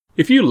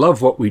If you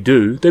love what we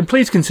do, then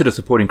please consider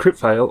supporting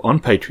Cryptfail on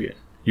Patreon.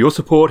 Your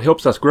support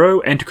helps us grow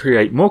and to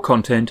create more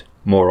content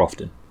more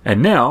often.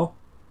 And now,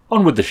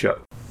 on with the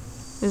show.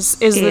 Is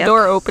the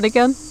door open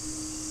again?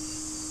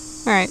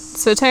 Alright,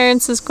 so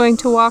Terrence is going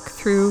to walk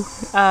through,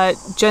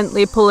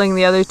 gently pulling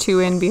the other two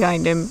in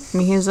behind him.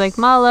 And he's like,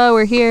 Mala,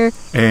 we're here.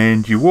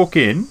 And you walk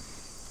in,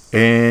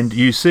 and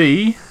you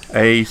see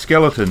a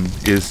skeleton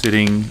is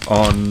sitting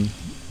on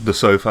the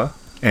sofa,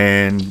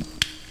 and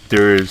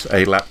there is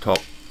a laptop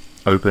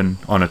open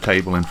on a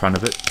table in front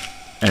of it,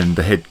 and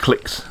the head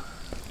clicks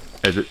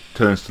as it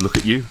turns to look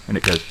at you, and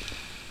it goes...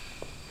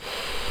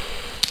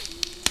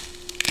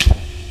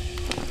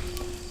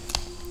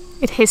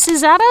 It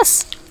hisses at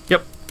us?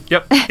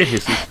 Yep, it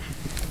hisses.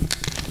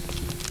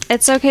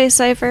 It's okay,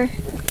 Cypher.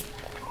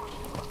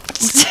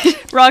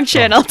 Wrong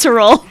channel to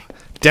roll.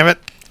 Damn it.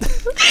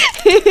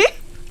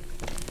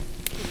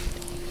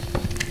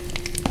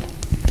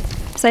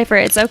 Cypher,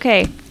 it's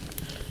okay.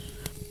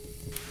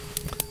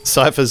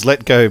 Cypher's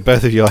let go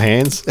both of your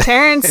hands.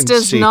 Terrence and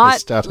does she has not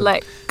started-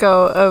 let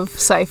go of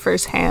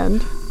Cypher's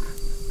hand.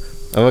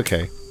 Oh,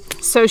 okay.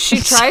 So she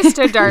tries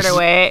to dart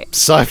away.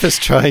 Cypher's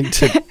trying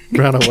to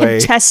run away.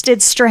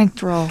 Contested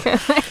strength roll.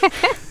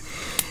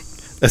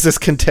 Is this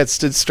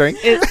contested strength?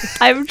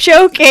 I'm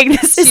joking.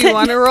 This Do is you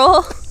want to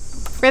roll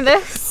for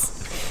this?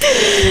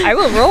 I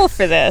will roll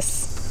for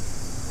this.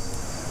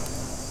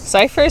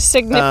 Cypher is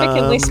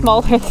significantly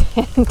smaller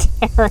than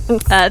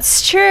Terrence.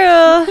 That's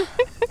true.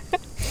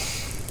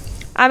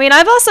 I mean,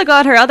 I've also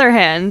got her other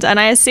hand, and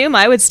I assume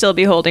I would still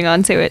be holding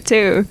on to it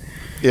too.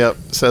 Yep.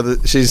 So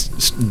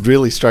she's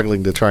really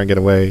struggling to try and get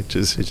away.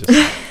 Just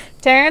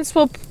Terrence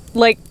will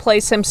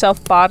place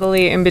himself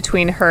bodily in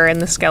between her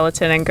and the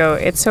skeleton and go,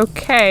 "It's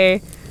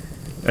okay."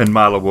 And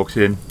Marla walks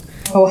in.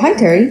 Oh, hi,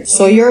 Terry.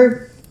 So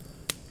you're...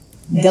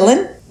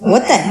 Dylan?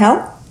 What the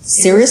hell?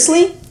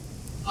 Seriously?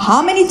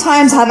 How many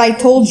times have I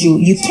told you,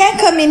 you can't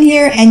come in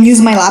here and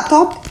use my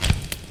laptop?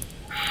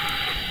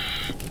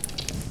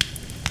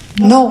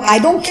 No, I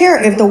don't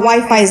care if the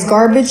Wi-Fi is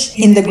garbage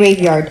in the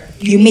graveyard.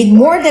 You made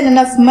more than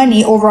enough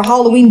money over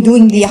Halloween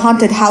doing the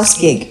haunted house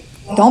gig.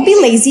 Don't be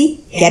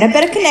lazy. Get a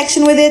better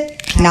connection with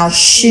it. Now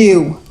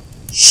shoo.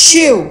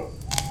 Shoo.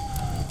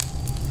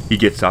 He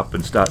gets up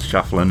and starts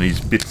shuffling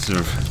these bits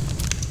of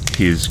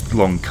his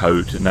long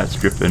coat, and that's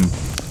dripping.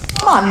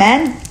 Come on,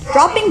 man.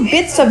 Dropping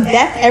bits of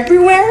death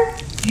everywhere?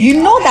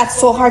 You know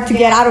that's so hard to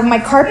get out of my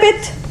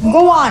carpet?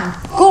 Go on.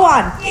 Go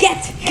on.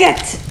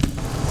 Get.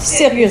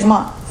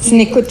 Sérieusement, tu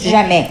n'écoutes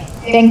jamais.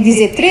 Tenho que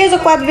dizer 3 ou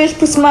 4 vezes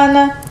por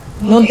semana.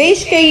 Não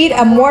deixes cair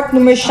a morte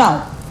no meu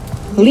chão.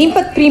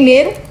 Limpa-te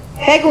primeiro,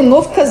 pega um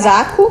novo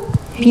casaco,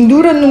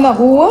 pendura numa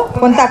rua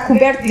quando está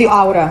coberto de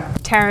aura.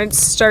 Terrence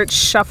starts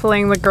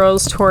shuffling the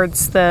girls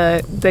towards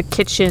the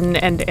kitchen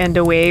and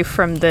away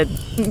from the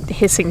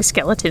hissing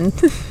skeleton.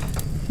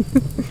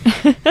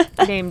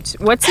 Named,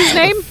 what's his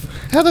name?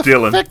 how the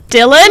Dylan. Fuck,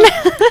 Dylan?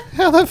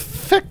 how the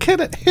fuck can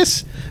it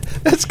hiss?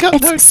 It's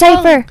got no It's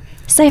tongue. Cypher.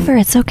 Cypher,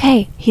 it's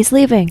okay. He's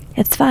leaving.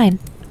 It's fine.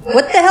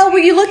 What the hell were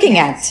you looking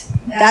at?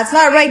 That's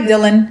not right,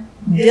 Dylan.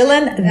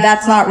 Dylan,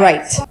 that's not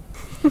right.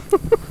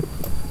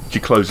 She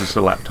closes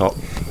the laptop.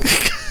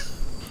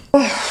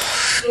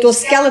 Those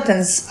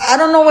skeletons, I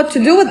don't know what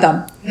to do with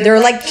them. They're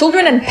like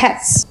children and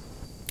pets.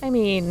 I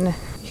mean,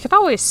 you could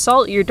always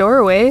salt your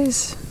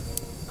doorways.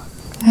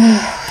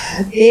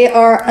 They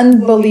are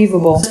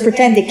unbelievable. Just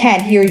pretend they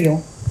can't hear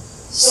you.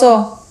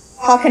 So,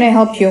 how can I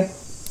help you?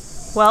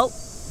 Well,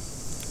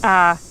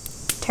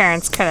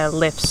 Terrence kind of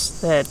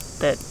lifts the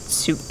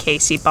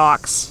suitcasey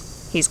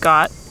box he's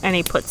got, and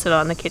he puts it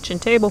on the kitchen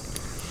table.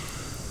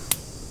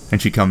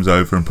 And she comes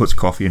over and puts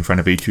coffee in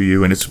front of each of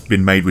you, and it's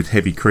been made with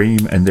heavy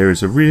cream, and there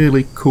is a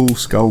really cool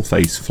skull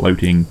face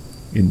floating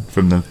in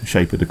from the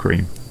shape of the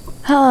cream.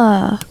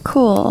 Huh,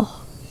 cool.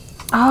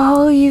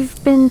 Oh,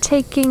 you've been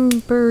taking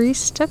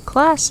barista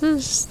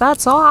classes.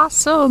 That's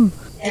awesome.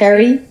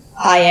 Terry,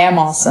 I am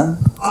awesome.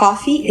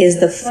 Coffee is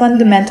the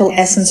fundamental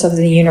essence of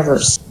the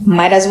universe.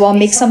 Might as well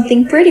make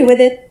something pretty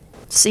with it.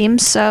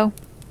 Seems so.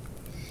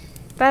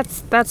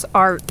 That's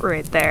art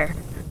right there.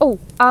 Oh,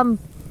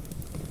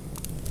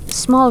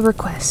 small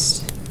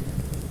request.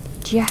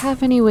 Do you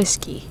have any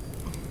whiskey?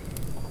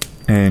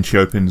 And she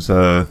opens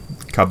a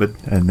cupboard,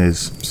 and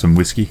there's some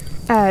whiskey.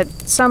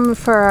 Some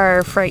for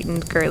our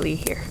frightened girlie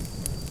here.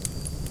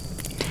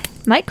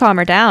 Might calm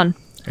her down.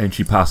 And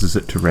she passes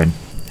it to Ren.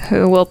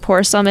 Who will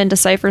pour some into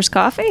Cypher's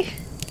coffee?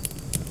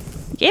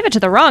 Gave it to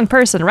the wrong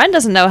person. Ren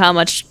doesn't know how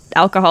much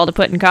alcohol to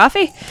put in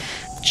coffee.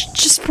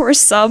 Just pour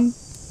some.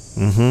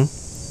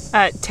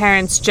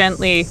 Terrence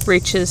gently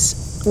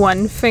reaches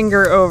one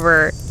finger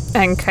over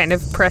and kind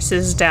of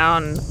presses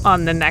down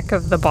on the neck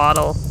of the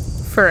bottle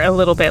for a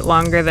little bit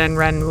longer than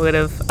Ren would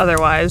have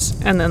otherwise,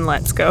 and then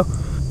lets go.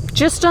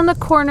 Just on the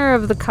corner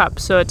of the cup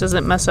so it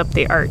doesn't mess up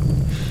the art.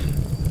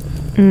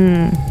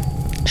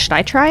 Should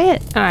I try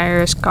it? An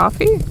Irish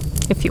coffee,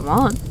 if you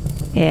want.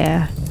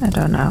 Yeah, I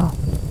don't know.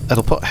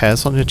 It'll put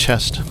hairs on your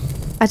chest.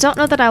 I don't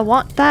know that I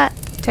want that.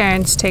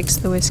 Terrence takes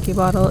the whiskey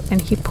bottle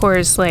and he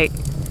pours like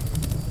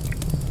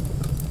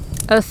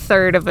a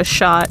third of a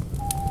shot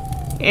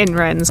in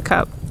Ren's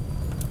cup.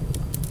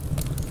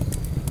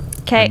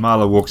 Okay. And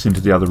Marla walks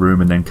into the other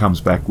room and then comes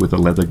back with a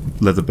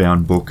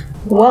leather-bound book.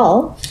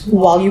 Well,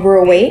 while you were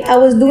away, I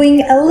was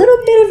doing a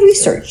little bit of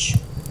research.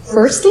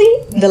 Firstly,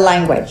 the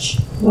language.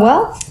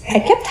 Well, I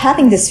kept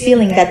having this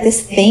feeling that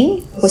this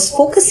thing was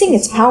focusing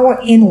its power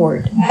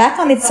inward, back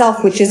on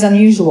itself, which is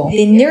unusual.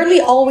 They nearly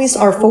always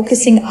are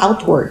focusing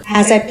outward.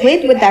 As I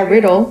played with that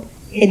riddle,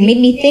 it made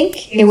me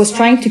think it was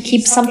trying to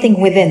keep something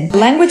within. The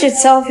language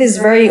itself is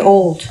very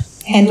old.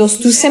 And those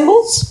two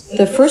symbols,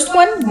 the first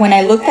one, when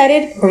I looked at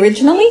it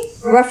originally,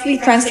 roughly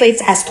translates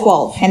as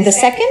 12, and the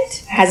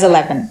second as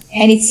 11.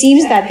 And it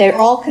seems that they're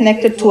all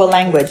connected to a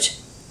language.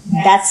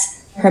 That's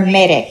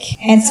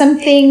Hermetic, and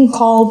something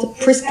called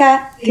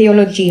Prisca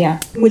Theologia,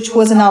 which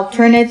was an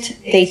alternate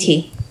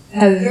deity.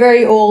 A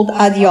very old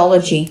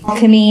ideology.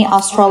 Alchemy,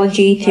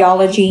 astrology,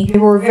 theology. They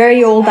were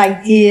very old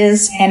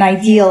ideas and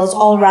ideals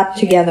all wrapped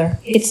together.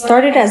 It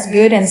started as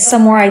good, and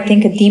somewhere I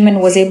think a demon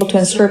was able to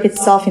insert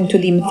itself into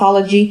the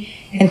mythology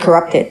and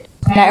corrupt it.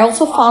 And I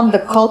also found the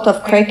cult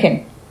of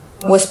Kraken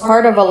was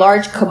part of a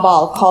large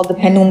cabal called the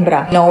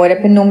Penumbra. Know what a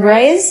Penumbra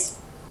is?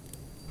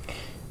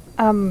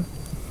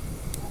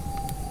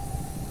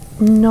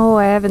 No,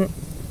 I haven't.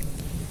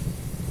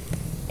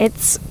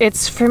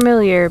 It's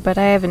familiar, but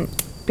I haven't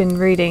been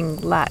reading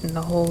Latin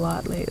a whole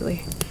lot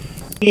lately.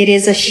 It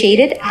is a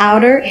shaded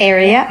outer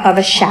area of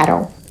a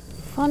shadow.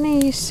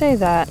 Funny you say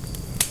that.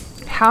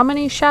 How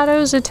many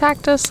shadows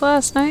attacked us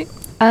last night?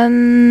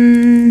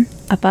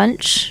 A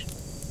bunch.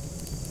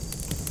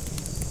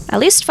 At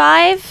least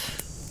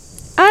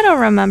 5. I don't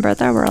remember.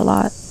 There were a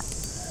lot.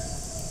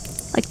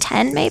 Like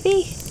 10,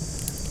 maybe?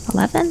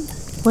 11?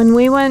 When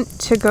we went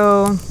to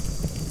go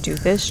do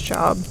this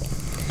job,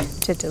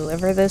 to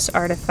deliver this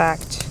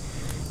artifact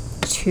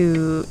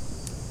to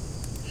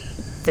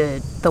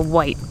the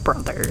White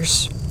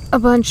Brothers, a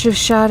bunch of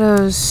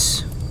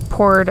shadows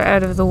poured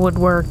out of the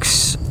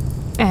woodworks,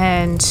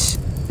 and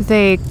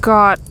they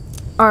got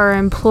our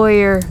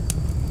employer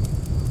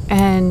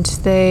and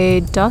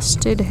they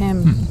dusted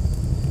him.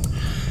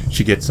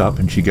 She gets up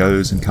and she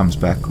goes and comes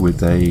back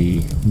with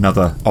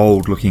another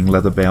old-looking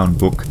leather-bound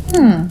book.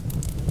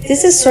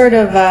 This is sort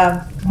of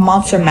a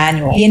monster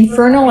manual. The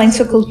Infernal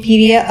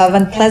Encyclopedia of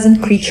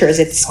Unpleasant Creatures,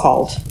 it's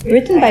called.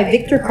 Written by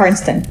Victor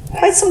Karnstein,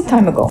 quite some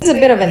time ago. He's a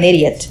bit of an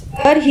idiot,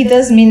 but he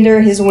does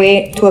meander his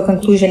way to a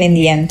conclusion in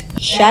the end.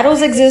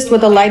 Shadows exist where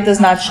the light does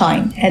not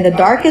shine, and the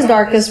dark is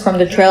darkest from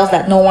the trails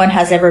that no one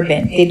has ever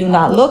been. They do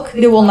not look,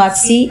 they will not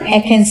see,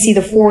 and can see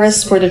the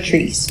forest for the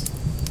trees.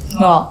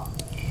 Well,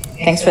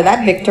 thanks for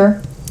that,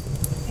 Victor.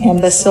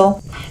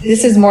 Imbecile.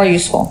 This is more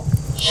useful.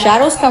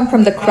 Shadows come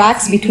from the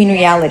cracks between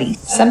reality,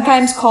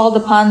 sometimes called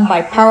upon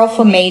by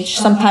powerful mage,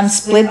 sometimes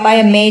split by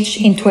a mage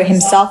into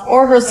himself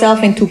or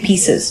herself into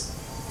pieces,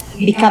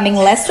 becoming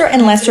lesser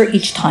and lesser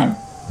each time,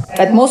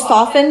 but most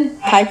often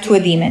tied to a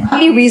demon. Not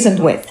be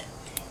reasoned with.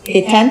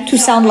 They tend to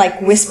sound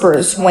like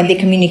whispers when they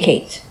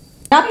communicate.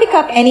 Not pick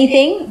up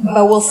anything,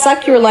 but will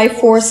suck your life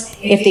force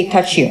if they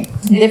touch you.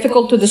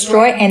 Difficult to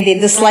destroy, and they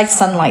dislike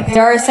sunlight. They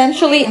are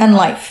essentially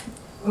unlife,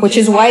 which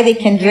is why they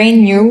can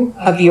drain you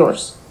of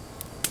yours.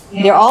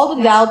 They're all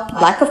the doubt,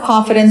 lack of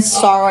confidence,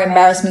 sorrow,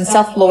 embarrassment,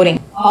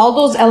 self-loathing. All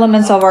those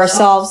elements of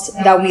ourselves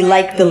that we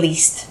like the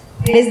least.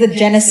 It is the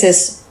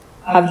genesis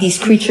of these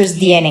creatures'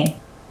 DNA.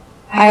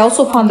 I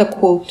also found a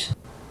quote.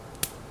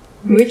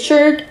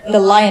 Richard the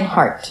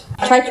Lionheart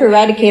tried to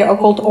eradicate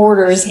occult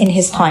orders in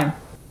his time.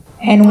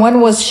 And one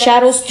was,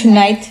 shadows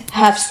tonight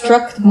have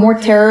struck more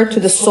terror to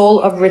the soul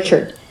of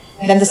Richard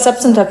than the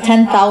substance of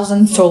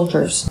 10,000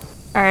 soldiers.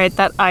 Alright,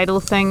 that idol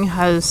thing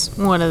has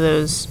one of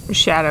those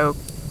shadow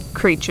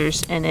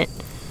creatures in it.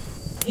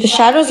 The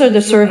shadows are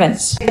the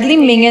servants, deadly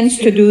minions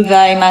to do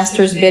thy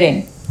master's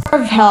bidding.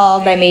 Of hell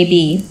they may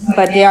be,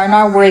 but they are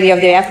not worthy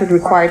of the effort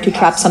required to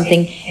trap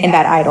something in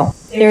that idol.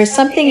 There is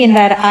something in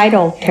that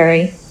idol,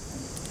 Terry.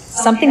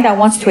 Something that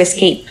wants to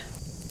escape.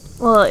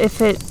 Well, if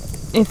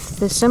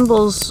the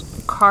symbols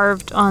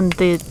carved on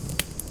the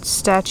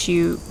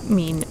statue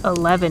mean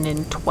 11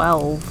 and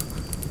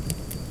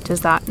 12,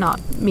 does that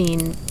not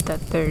mean that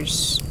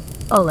there's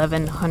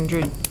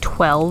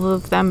 1112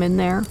 of them in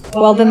there?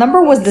 Well, the number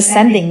was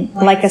descending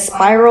like a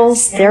spiral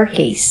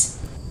staircase.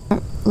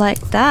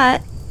 Like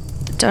that.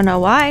 Don't know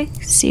why.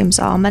 Seems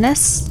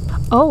ominous.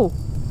 Oh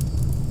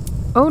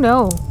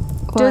no.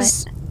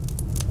 What?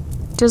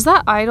 Does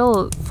that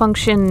idol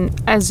function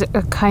as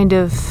a kind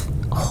of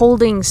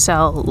holding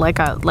cell, like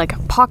a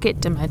pocket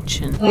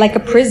dimension? Like a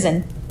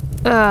prison.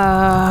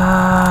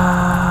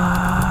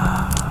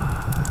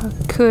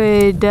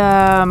 Could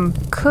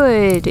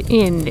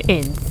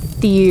in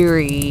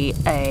theory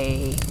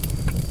a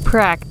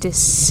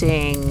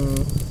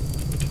practicing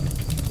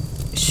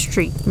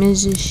street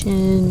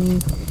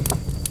musician,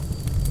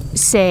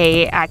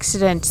 say,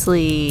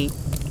 accidentally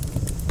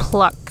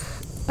pluck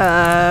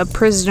a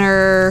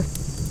prisoner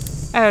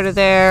out of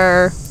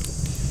there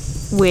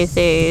with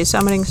a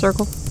summoning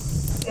circle?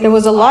 There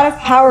was a lot of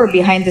power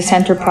behind this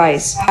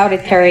enterprise. How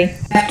did Terry?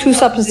 I have 2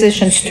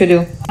 suppositions to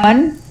do.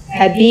 1,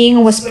 a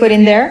being was put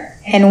in there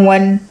and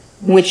one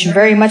which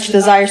very much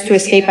desires to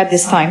escape at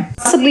this time,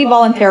 possibly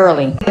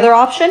voluntarily. The other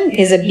option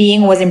is a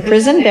being was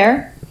imprisoned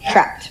there,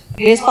 trapped.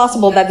 It is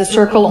possible that the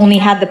circle only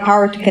had the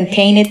power to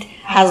contain it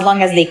as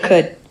long as they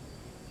could.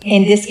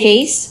 In this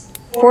case,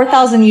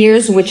 4,000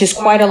 years, which is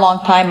quite a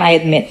long time, I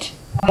admit.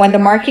 When the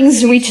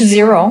markings reach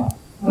 0,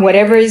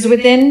 whatever is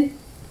within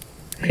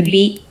could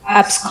be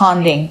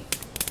absconding,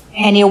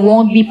 and it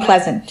won't be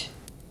pleasant.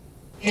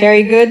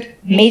 Very good.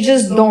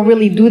 Mages don't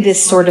really do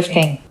this sort of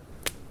thing.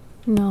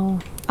 No.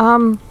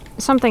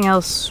 Something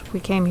else we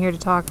came here to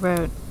talk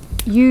about.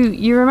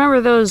 You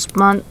remember those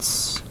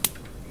months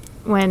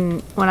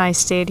when I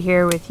stayed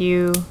here with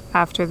you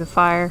after the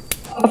fire?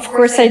 Of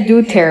course I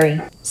do, Terry.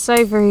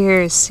 Cypher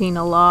here has seen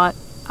a lot.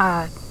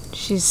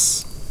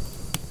 She's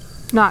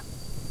not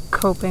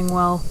coping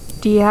well.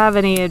 Do you have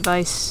any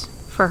advice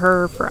for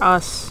her, for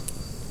us,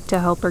 to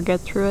help her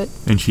get through it?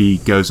 And she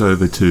goes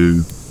over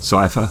to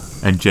Cypher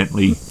and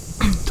gently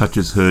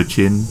touches her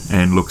chin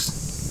and looks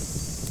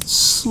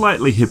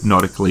slightly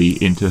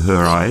hypnotically into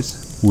her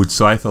eyes. Would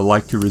Cypher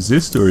like to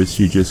resist, or is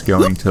she just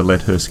going to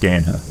let her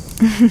scan her?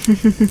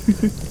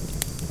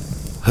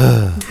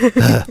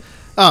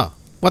 Oh,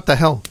 what the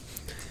hell?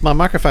 My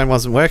microphone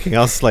wasn't working.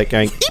 I was like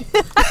going...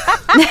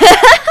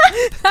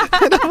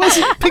 and I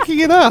wasn't picking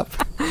it up.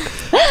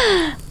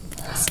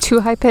 It's too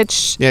high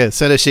pitched. Yeah, as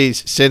soon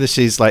as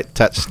she's like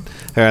touched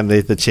her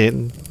underneath the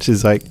chin,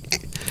 she's like...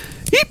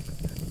 Eep.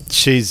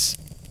 She's...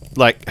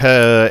 Like,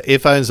 her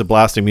earphones are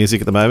blasting music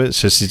at the moment,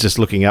 so she's just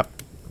looking up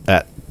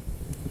at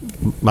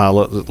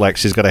Marla, like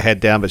she's got her head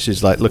down, but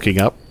she's like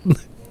looking up.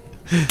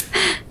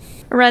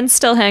 Ren's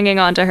still hanging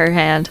onto her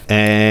hand.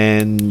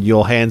 And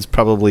your hand's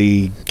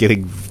probably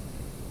getting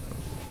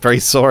very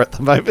sore at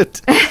the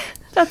moment.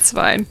 That's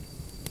fine.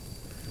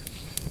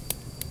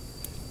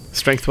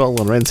 Strength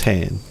roll on Ren's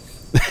hand.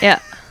 Yeah.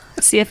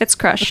 See if it's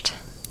crushed.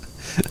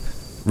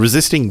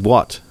 Resisting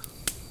what?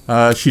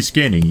 She's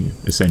scanning you,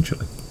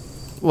 essentially.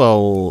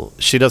 Well,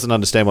 she doesn't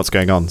understand what's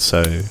going on,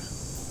 so...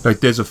 Like,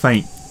 there's a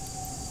faint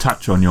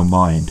touch on your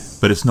mind,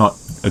 but it's not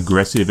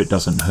aggressive, it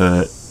doesn't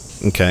hurt.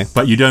 Okay.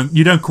 But you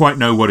don't quite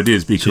know what it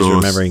is because She's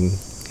remembering...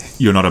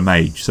 you're not a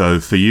mage. So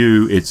for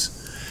you,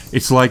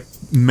 it's like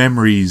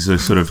memories are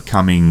sort of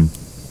coming...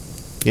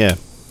 Yeah.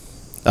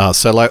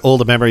 So, like, all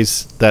the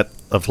memories that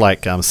of,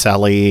 like,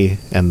 Sally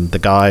and the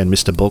guy and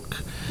Mr. Book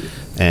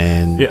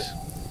and...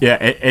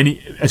 Yeah,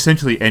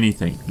 essentially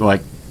anything. Like...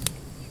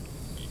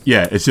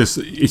 Yeah, it's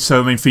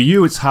so. I mean, for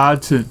you, it's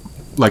hard to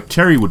like.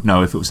 Terry would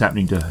know if it was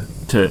happening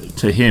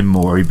to him,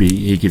 or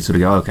he could sort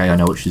of go, "Okay, I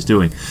know what she's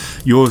doing."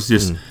 Yours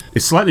just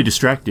it's slightly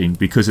distracting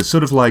because it's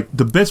sort of like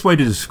the best way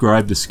to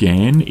describe the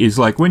scan is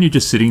like when you're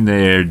just sitting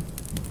there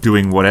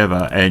doing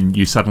whatever, and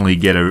you suddenly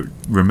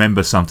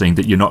remember something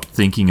that you're not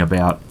thinking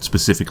about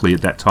specifically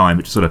at that time.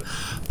 It sort of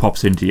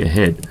pops into your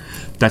head.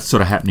 That's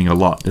sort of happening a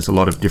lot. There's a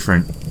lot of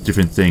different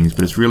things,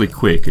 but it's really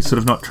quick. It's sort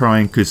of not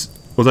trying because.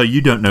 Although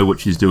you don't know what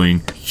she's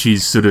doing,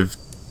 she's sort of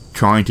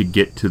trying to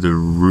get to the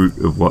root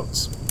of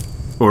what's...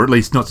 Or at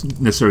least not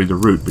necessarily the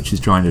root, but she's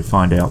trying to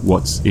find out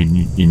what's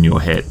in your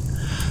head.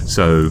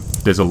 So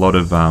there's a lot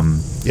of...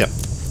 Yep.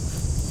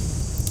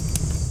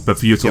 But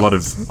for you, it's a lot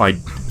of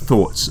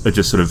thoughts are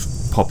just sort of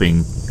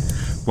popping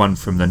one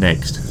from the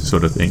next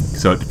sort of thing.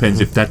 So it depends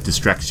if that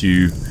distracts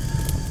you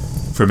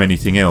from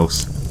anything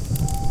else,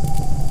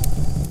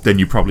 then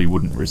you probably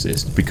wouldn't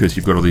resist because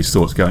you've got all these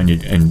thoughts going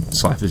and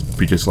Cypher's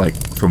be just like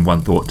from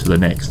one thought to the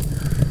next.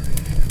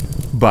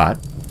 But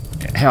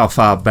how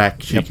far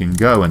back she can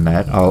go in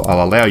that,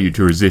 I'll allow you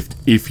to resist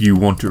if you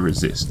want to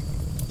resist.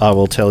 I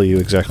will tell you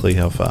exactly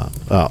how far.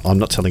 I'm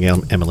not telling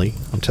Emily.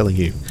 I'm telling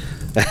you.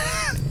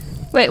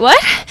 Wait,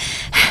 what?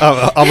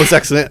 I was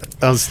accident.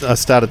 I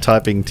started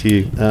typing to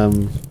you.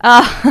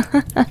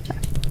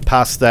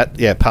 Past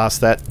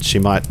that, she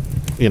might,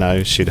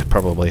 she'd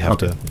probably have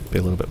to be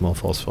a little bit more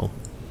forceful.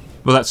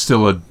 Well, that's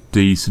still a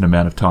decent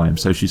amount of time.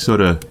 So she sort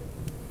of...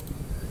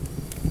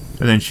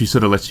 And then she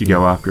sort of lets you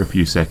go after a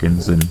few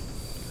seconds and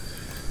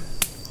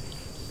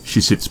she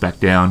sits back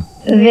down.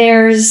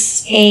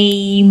 There's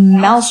a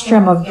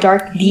maelstrom of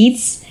dark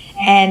deeds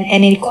and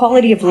an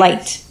inequality of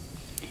light.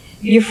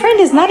 Your friend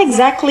is not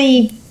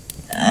exactly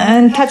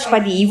untouched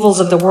by the evils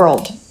of the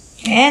world,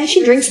 and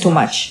she drinks too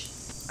much.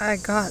 I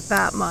got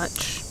that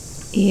much.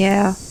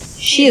 Yeah.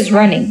 She is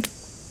running.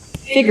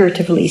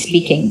 Figuratively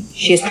speaking,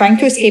 she is trying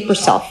to escape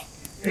herself,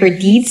 her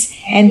deeds,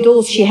 and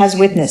those she has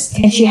witnessed.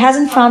 And she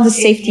hasn't found the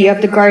safety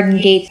of the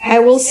garden gate. I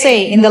will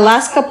say, in the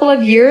last couple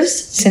of years,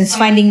 since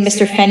finding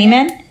Mr.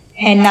 Fennyman,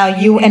 and now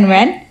you and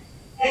Ren,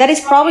 that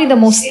is probably the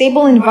most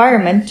stable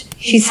environment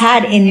she's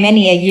had in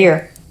many a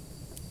year.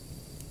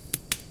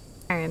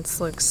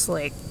 Terrence looks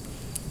like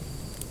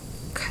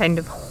kind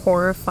of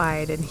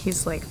horrified, and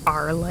he's like,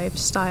 our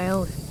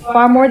lifestyle.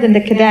 Far more than the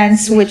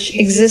cadence which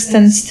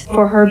existenced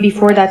for her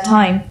before that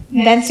time.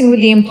 Dancing with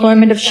the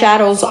employment of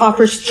shadows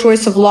offers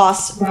choice of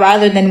loss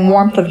rather than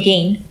warmth of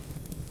gain.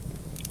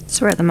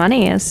 That's where the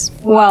money is.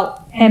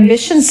 Well,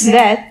 ambition's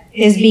debt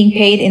is being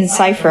paid in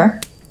Cypher.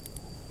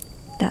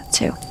 That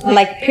too.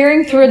 Like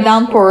peering through a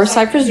downpour,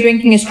 Cypher's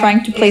drinking is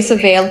trying to place a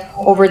veil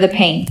over the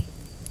pain.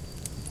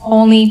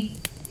 Only,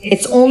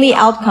 its only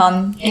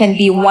outcome can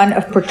be one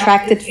of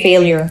protracted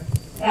failure.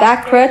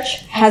 That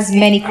crutch has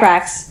many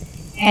cracks,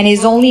 and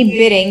is only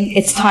bidding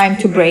its time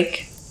to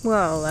break.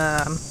 Well,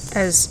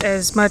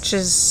 as much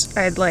as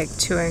I'd like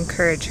to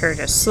encourage her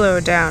to slow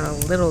down a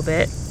little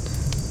bit,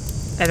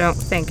 I don't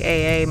think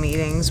AA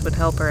meetings would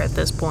help her at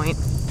this point.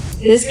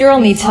 This girl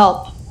needs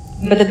help,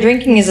 but the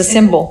drinking is a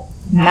symbol,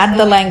 not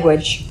the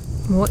language.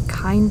 What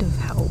kind of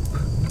help?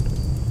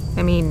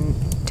 I mean,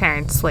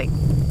 Terrence,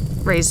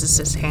 raises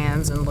his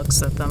hands and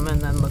looks at them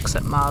and then looks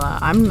at Mala.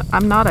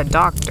 I'm not a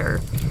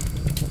doctor.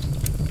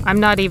 I'm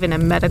not even a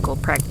medical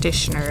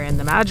practitioner in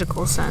the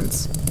magical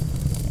sense.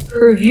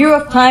 Her view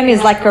of time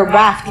is like a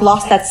raft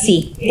lost at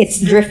sea.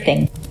 It's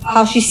drifting.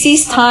 How she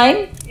sees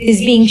time is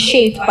being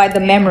shaped by the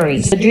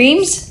memories. The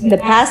dreams, the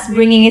past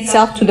bringing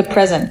itself to the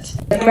present.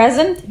 The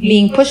present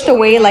being pushed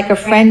away like a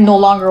friend no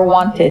longer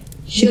wanted.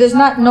 She does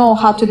not know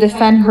how to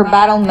defend her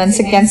battlements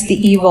against the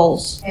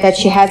evils that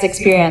she has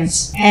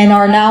experienced and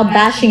are now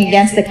bashing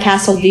against the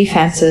castle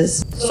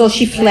defenses. So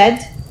she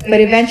fled,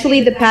 but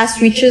eventually the past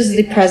reaches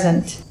the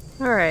present.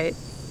 Alright,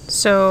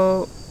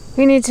 so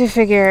we need to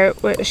figure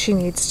out what she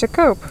needs to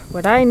cope.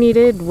 What I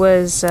needed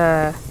was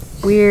a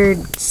weird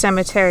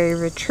cemetery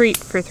retreat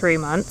for 3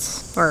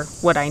 months, or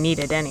what I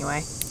needed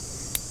anyway.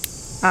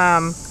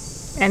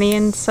 Any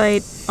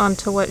insight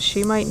onto what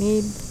she might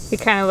need? He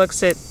kind of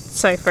looks at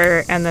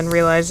Cypher and then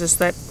realizes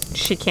that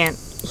she can't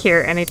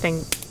hear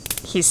anything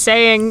he's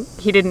saying.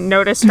 He didn't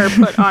notice her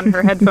put on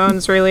her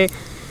headphones, really.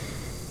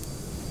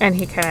 And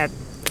he kind of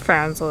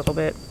frowns a little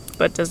bit,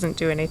 but doesn't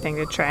do anything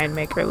to try and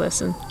make her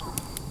listen.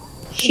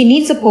 She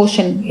needs a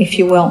potion, if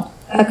you will.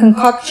 A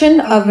concoction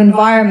of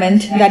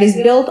environment that is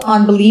built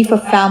on belief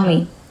of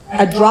family.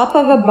 A drop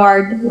of a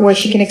bard where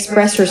she can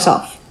express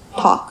herself,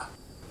 talk.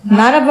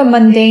 Not of a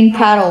mundane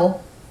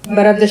prattle,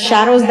 but of the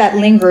shadows that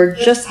linger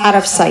just out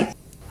of sight.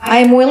 I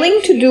am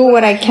willing to do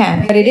what I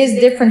can, but it is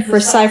different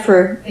for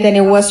Cypher than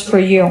it was for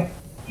you.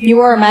 You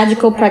are a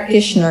magical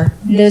practitioner.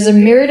 There's a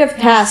myriad of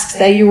tasks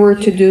that you were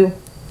to do.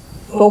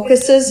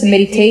 Focuses,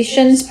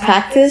 meditations,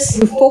 practice,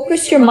 to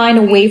focus your mind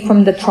away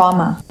from the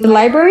trauma. The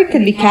library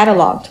could be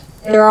cataloged.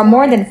 There are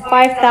more than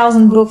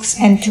 5,000 books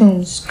and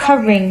tomes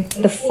covering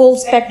the full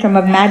spectrum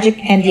of magic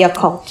and the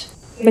occult.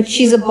 But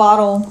she's a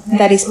bottle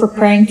that is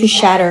preparing to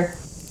shatter.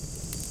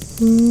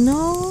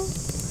 No,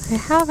 I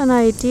have an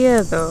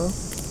idea though.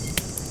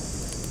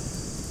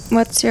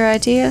 What's your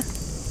idea?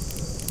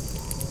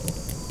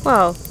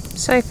 Well,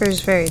 Cypher's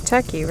very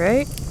techy,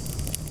 right?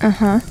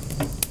 Uh-huh.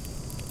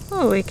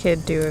 Well, we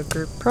could do a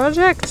group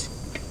project.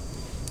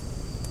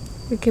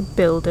 We could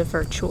build a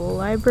virtual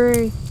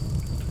library.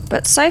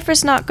 But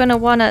Cypher's not gonna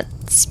wanna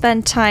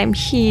spend time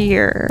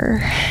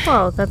here.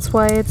 Well, that's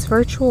why it's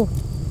virtual.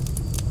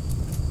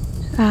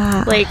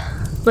 Ah.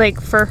 Like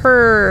for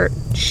her,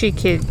 she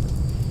could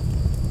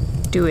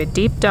do a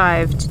deep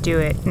dive to do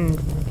it, and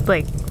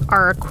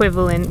our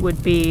equivalent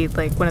would be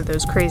one of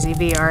those crazy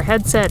VR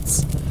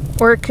headsets,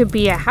 or it could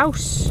be a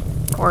house,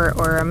 or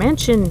a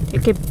mansion.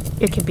 It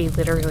could be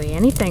literally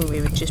anything.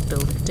 We would just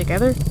build it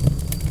together.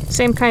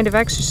 Same kind of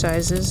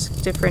exercises,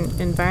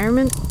 different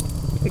environment.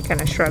 He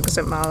kind of shrugs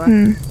at Mala.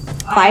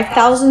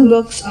 5,000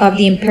 books of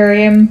the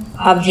Imperium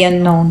of the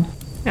Unknown.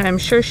 And I'm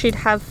sure she'd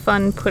have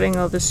fun putting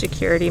all the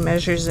security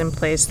measures in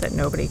place that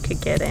nobody could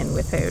get in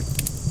without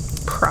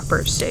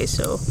proper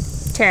say-so.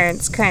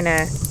 Terrence kind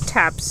of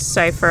taps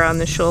Cypher on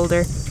the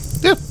shoulder.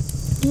 Yeah.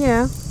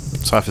 Yeah.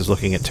 Cypher's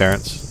looking at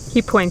Terrence.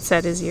 He points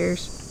at his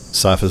ears.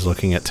 Cypher's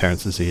looking at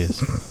Terrence's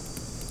ears.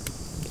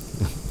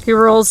 He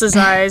rolls his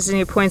eyes and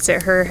he points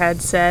at her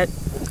headset.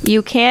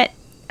 You can't...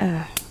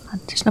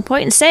 there's no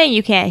point in saying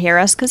you can't hear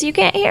us, because you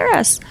can't hear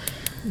us.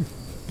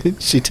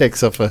 She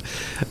takes off with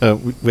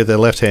her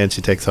left hand,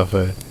 she takes off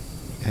her...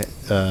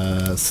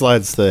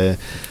 slides the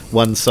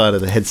one side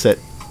of the headset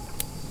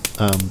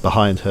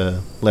behind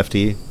her left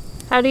ear.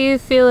 How do you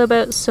feel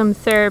about some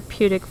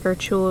therapeutic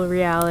virtual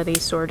reality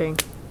sorting?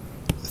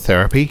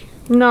 Therapy?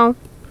 No.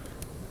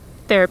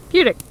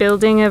 Therapeutic.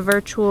 Building a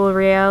virtual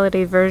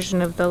reality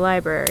version of the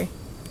library.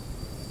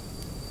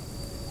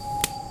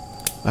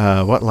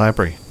 What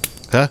library?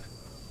 Huh?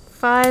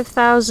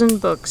 5,000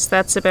 books.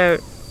 That's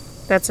about,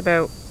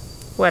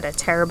 what, 1.5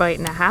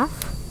 terabytes?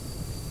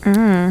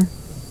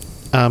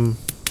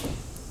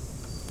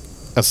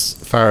 As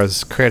far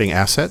as creating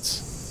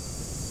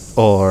assets?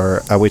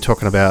 Or are we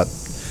talking about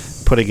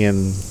putting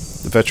in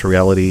the virtual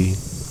reality,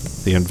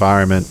 the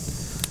environment,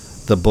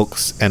 the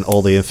books, and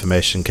all the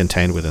information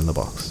contained within the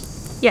box?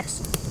 Yes.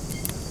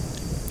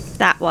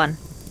 That one.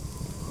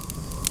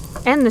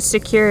 And the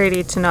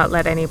security to not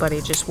let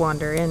anybody just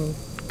wander in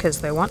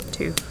because they want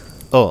to.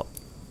 Oh,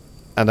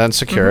 and then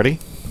security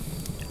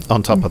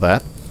on top of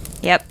that.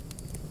 Yep.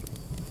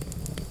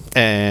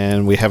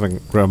 And we have a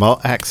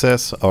remote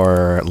access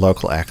or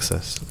local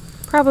access?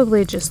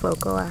 Probably just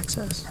local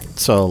access.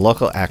 So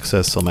local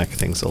access will make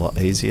things a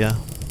lot easier.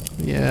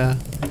 Yeah.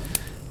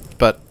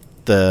 But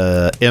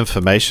the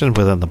information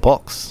within the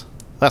box,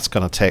 That's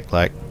gonna take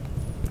like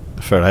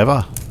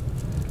forever.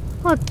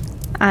 Well,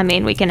 I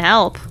mean, we can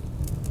help.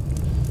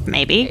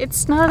 Maybe.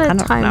 it's not I a don't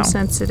know.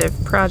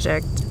 time-sensitive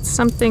project. It's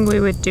something we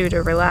would do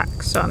to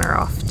relax on our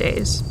off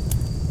days.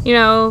 You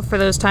know, for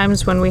those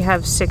times when we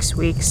have 6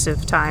 weeks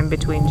of time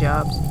between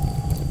jobs.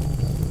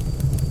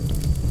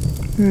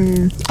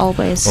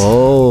 Always.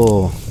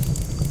 Oh.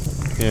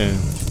 Yeah.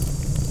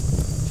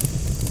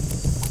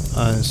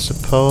 I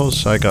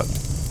suppose I got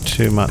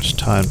too much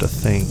time to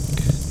think.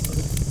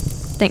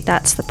 I think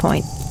that's the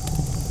point.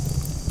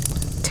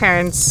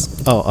 Terrence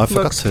Oh, I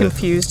forgot looks to.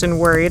 confused and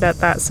worried at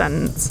that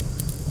sentence.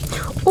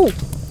 Oh,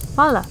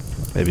 Mala.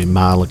 Maybe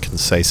Marla can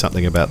say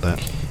something about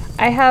that.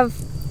 I have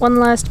one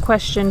last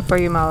question for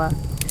you, Mala.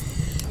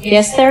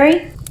 Yes,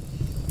 Terry?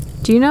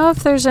 Do you know if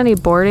there's any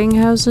boarding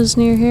houses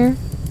near here?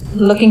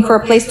 Looking for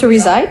a place to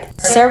reside?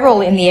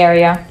 Several in the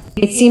area.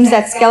 It seems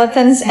that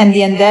skeletons and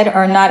the undead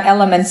are not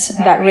elements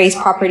that raise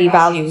property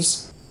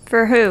values.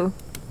 For who?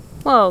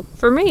 Well,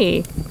 for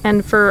me,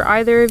 and for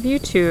either of you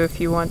two if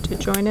you want to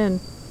join in.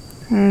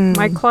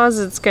 My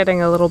closet's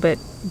getting a little bit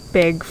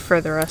big for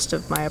the rest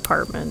of my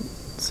apartment,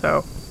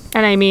 so.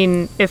 And I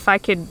mean, if I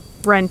could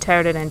rent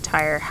out an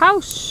entire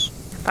house,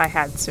 if I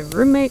had some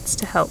roommates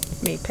to help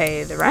me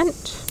pay the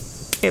rent,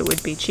 it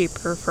would be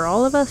cheaper for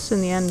all of us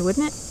in the end,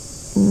 wouldn't it?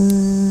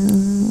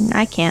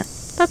 I can't.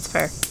 That's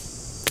fair.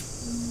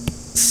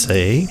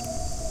 See?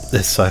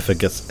 This cipher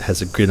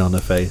has a grin on her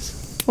face.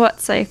 What,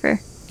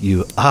 Cypher?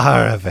 You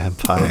are a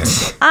vampire.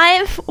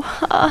 I'm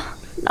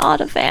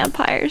not a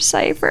vampire,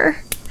 Cypher.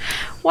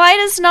 Why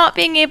does not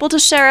being able to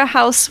share a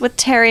house with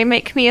Terry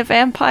make me a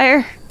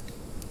vampire?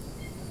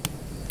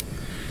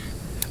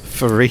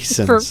 For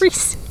reasons.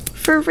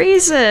 For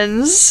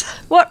reasons.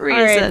 What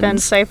reasons? Alright then,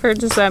 Cypher,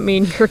 does that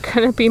mean you're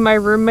gonna be my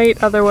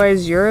roommate,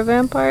 otherwise you're a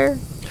vampire?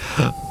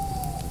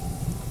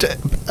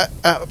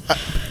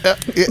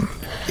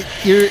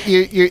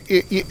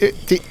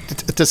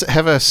 Does it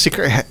have a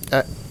secret?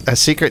 A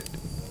secret?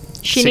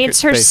 She secret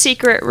needs her space?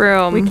 secret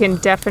room. We can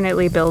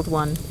definitely build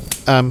one.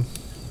 Um.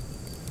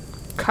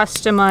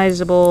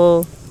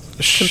 Customizable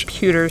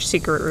computer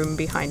secret room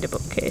behind a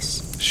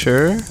bookcase.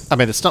 Sure. I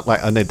mean, it's not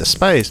like I need the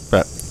space,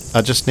 but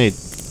I just need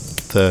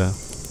the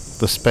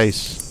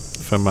space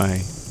for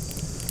my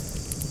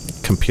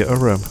computer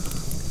room.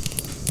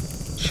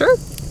 Sure.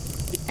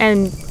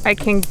 And I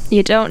can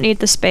You don't need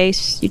the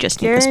space. You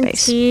just need the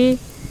space. guarantee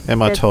And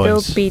my that toys.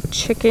 there'll be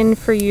chicken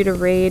for you to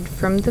raid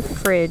from the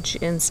fridge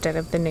instead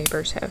of the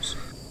neighbor's house.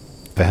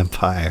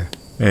 Vampire.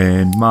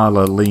 And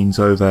Marla leans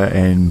over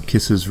and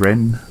kisses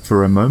Ren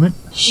for a moment.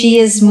 She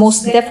is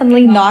most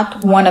definitely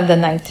not one of the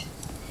night.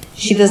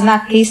 She does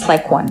not taste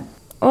like one.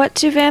 What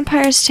do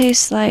vampires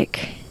taste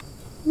like?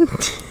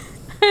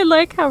 I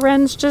like how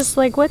Ren's just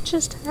like, what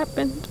just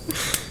happened?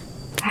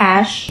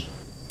 Ash.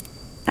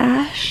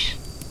 Ash?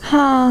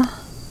 Huh.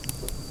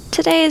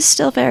 Today is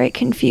still very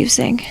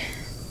confusing.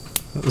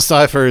 The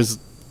cipher is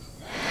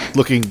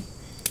looking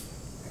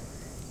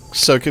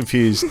so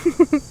confused.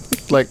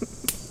 Like,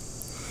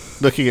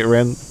 looking at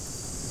Ren,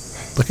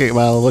 looking at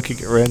Marla, looking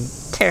at Ren.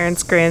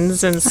 Terrence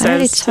grins and says I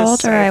already to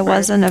told her I Cypher,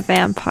 wasn't a Told you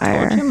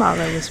vampire.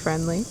 Mala was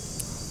friendly.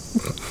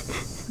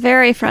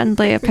 Very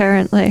friendly,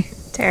 apparently.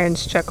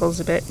 Terrence chuckles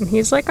a bit and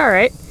he's like,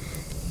 alright.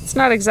 It's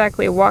not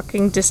exactly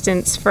walking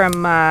distance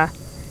from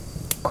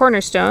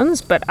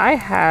Cornerstones, but I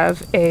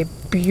have a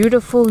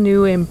beautiful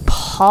new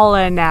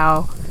Impala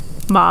now.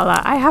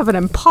 Mala, I have an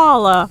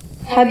Impala.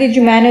 How did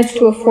you manage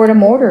to afford a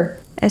motor?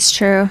 It's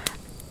true.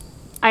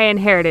 I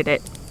inherited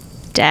it.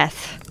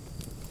 Death.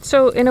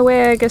 So, in a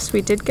way, I guess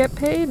we did get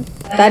paid.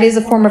 That is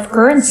a form of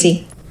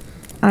currency.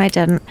 I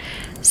didn't.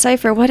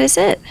 Cypher, what is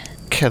it?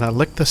 Can I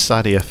lick the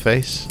side of your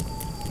face?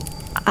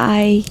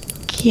 I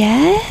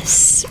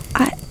guess?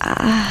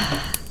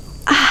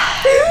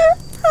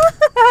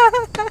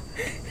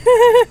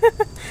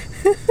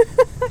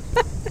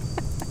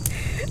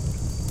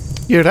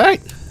 You're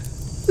right.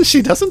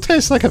 She doesn't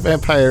taste like a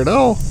vampire at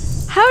all.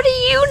 How do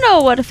you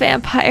know what a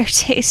vampire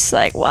tastes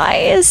like? Why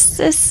is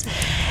this?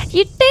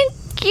 You'd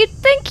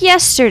think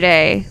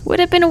yesterday would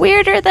have been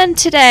weirder than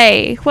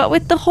today. What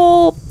with the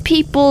whole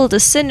people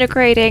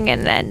disintegrating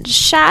and then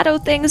shadow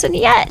things, and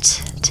yet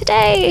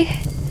today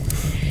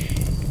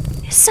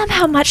is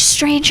somehow much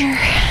stranger.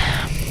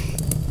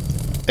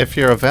 If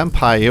you're a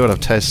vampire, you would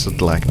have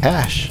tasted like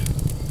ash.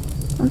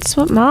 That's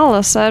what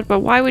Mala said, but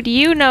why would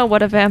you know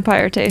what a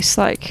vampire tastes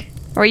like?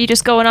 Or are you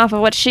just going off of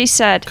what she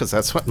said? Because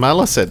that's what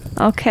Marla said.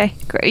 Okay,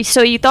 great.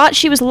 So you thought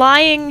she was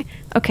lying?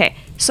 Okay,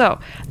 so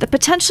the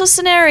potential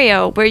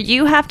scenario where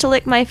you have to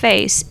lick my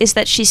face is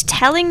that she's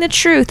telling the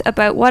truth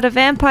about what a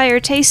vampire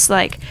tastes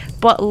like,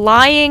 but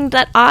lying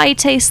that I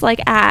taste like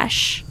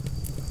ash.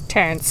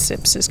 Terrence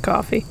sips his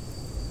coffee,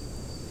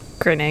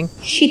 grinning.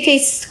 She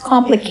tastes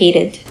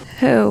complicated.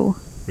 Who?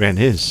 Ren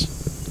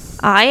is.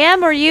 I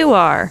am or you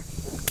are?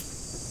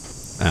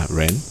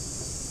 Ren.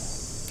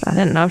 I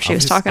didn't know if she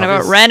was Obvious- talking about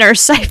obvious- Ren or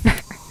Cypher.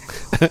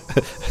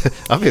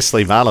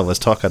 Obviously, Marla was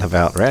talking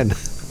about Ren.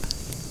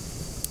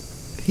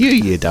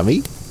 You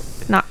dummy.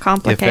 Not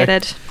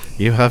complicated.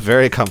 You are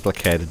very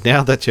complicated.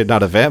 Now that you're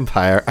not a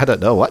vampire, I don't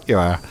know what you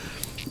are.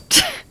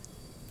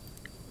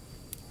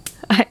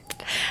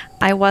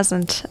 I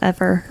wasn't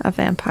ever a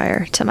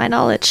vampire, to my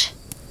knowledge.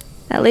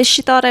 At least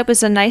she thought I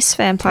was a nice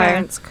vampire.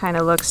 Terrence kind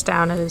of looks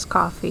down at his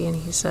coffee and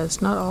he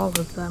says, "Not all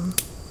of them."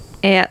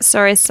 Yeah,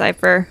 sorry,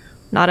 Cypher.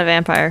 Not a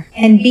vampire.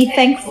 And be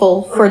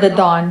thankful for the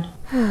dawn.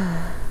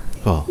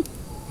 Well,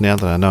 now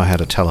that I know how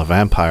to tell a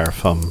vampire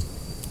from...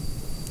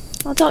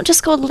 Well, don't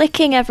just go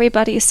licking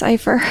everybody,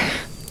 Cypher.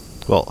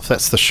 Well, if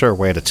that's the sure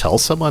way to tell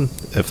someone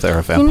if they're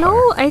a vampire. You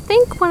know, I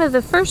think one of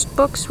the first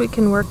books we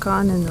can work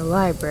on in the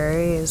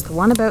library is the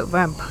one about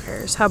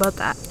vampires. How about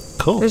that?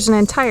 Cool. There's an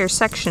entire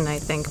section, I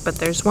think, but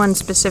there's one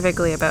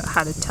specifically about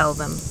how to tell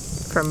them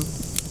from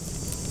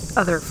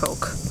other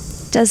folk.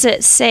 Does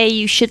it say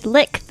you should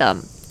lick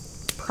them?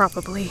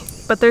 Probably.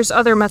 But there's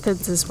other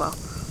methods as well.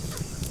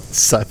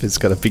 Cypher's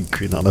got a big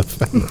grin on her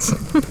face.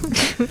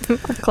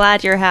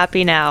 Glad you're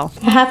happy now.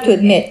 I have to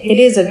admit, it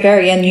is a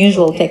very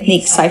unusual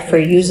technique Cypher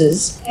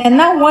uses, and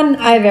not one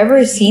I've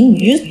ever seen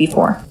used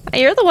before.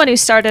 You're the one who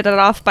started it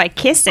off by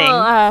kissing.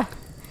 Well,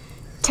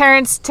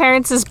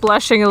 Terrence is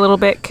blushing a little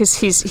bit because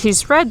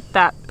he's read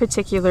that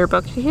particular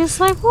book. He's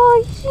like,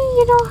 well,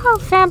 you know how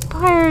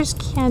vampires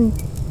can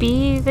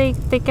be. They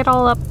get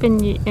all up in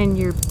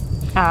your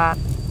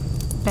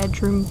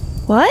bedroom.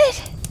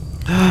 What?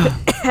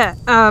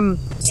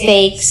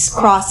 Stakes,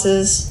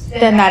 crosses,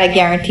 they're not a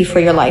guarantee for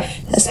your life,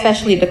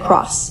 especially the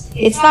cross.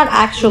 It's not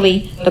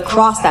actually the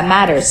cross that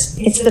matters,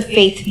 it's the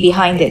faith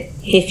behind it.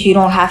 If you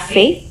don't have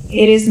faith,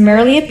 it is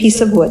merely a piece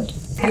of wood.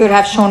 I could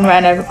have shown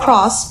Ren a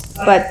cross,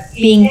 but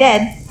being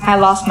dead, I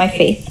lost my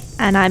faith.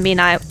 And I mean,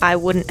 I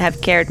wouldn't have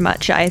cared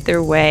much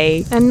either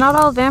way. And not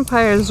all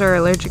vampires are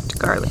allergic to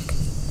garlic.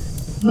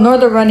 Nor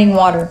the running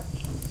water.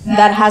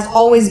 That has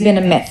always been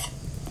a myth.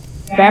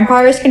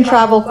 Vampires can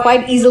travel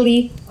quite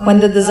easily when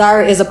the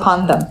desire is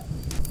upon them.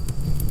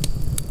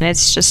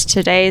 It's just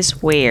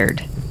today's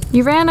weird.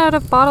 You ran out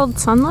of bottled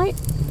sunlight?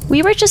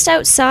 We were just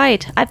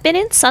outside. I've been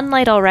in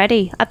sunlight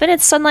already. I've been in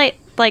sunlight,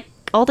 like,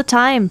 all the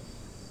time.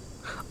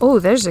 Oh,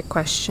 there's a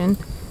question.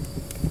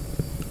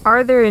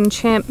 Are there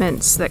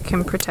enchantments that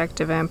can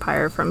protect a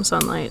vampire from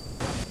sunlight?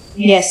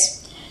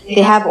 Yes,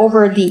 they have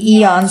over the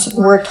eons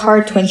worked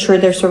hard to ensure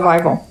their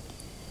survival.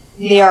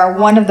 They are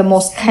one of the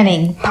most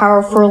cunning,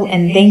 powerful,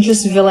 and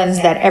dangerous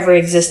villains that ever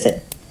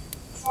existed.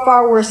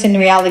 Far worse in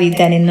reality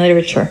than in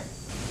literature.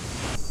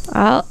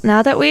 Well,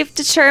 now that we've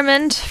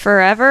determined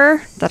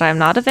forever that I'm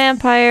not a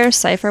vampire,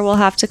 Cypher will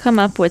have to come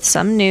up with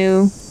some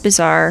new,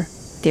 bizarre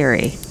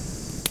theory.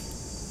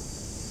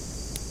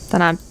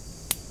 Then I'm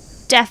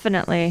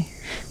definitely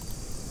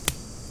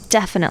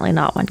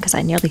not one, because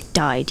I nearly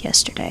died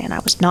yesterday, and I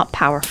was not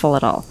powerful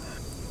at all.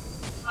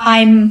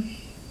 I'm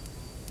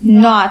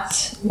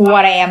not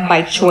what I am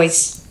by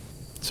choice.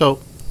 So,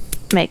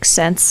 Makes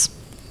sense.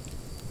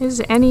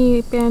 Is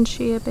any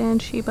banshee a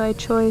banshee by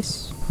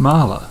choice?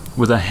 Marla,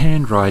 with a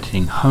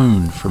handwriting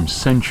honed from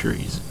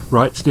centuries,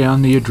 writes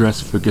down the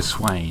address for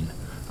Gaswain,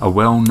 a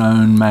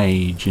well-known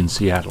mage in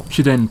Seattle.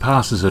 She then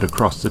passes it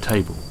across the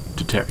table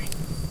to Terry.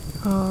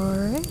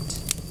 Alright.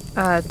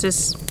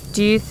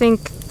 Do you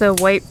think the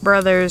White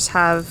Brothers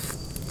have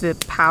the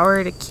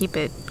power to keep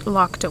it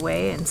locked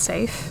away and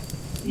safe?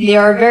 They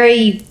are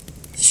very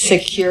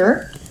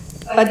secure,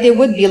 but they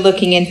would be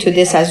looking into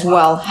this as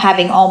well,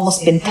 having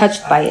almost been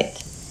touched by it.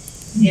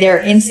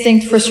 Their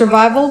instinct for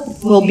survival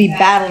will be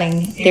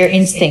battling their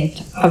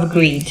instinct of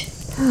greed.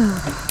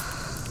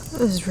 I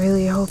was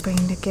really hoping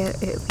to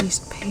get at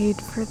least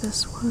paid for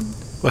this one.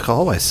 we can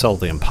always sell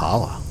the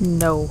Impala.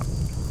 No.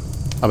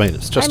 I mean,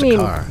 it's just a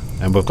car,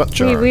 and we've got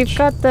George. We've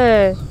got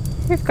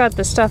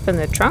the stuff in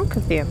the trunk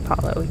of the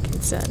Impala we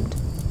can send.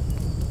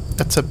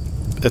 It's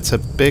a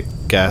big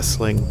gas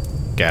guzzling,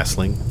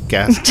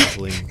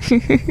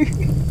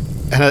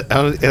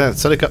 and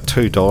it's only got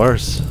 2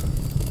 doors.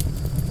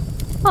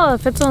 Well,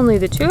 if it's only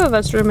the two of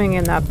us rooming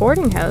in that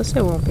boarding house,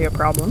 it won't be a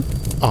problem.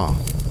 Oh,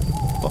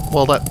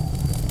 well, that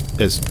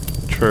is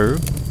true,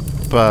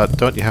 but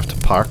don't you have to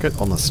park it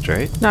on the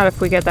street? Not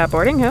if we get that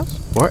boarding house.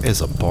 Where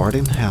is a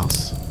boarding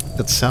house?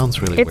 It sounds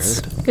really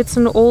weird. It's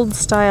an old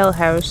style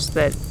house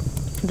that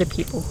the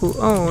people who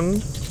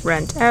own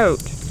rent out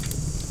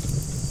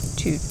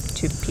to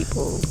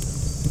people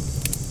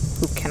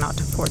who cannot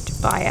afford to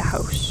buy a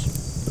house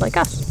like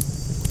us.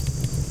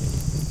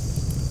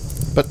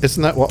 But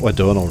isn't that what we're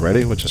doing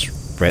already? We're just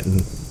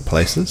renting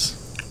places?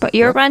 But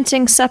you're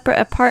renting separate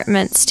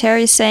apartments.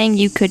 Terry's saying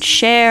you could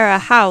share a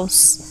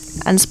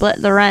house and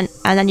split the rent,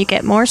 and then you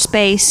get more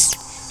space,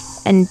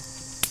 and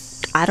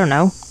I don't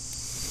know.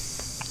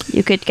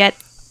 You could get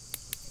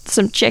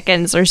some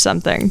chickens or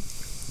something.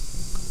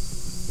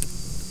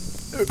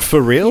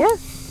 For real? Yeah.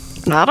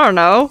 I don't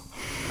know.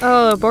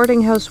 Oh, a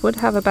boarding house would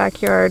have a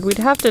backyard. We'd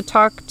have to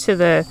talk to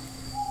the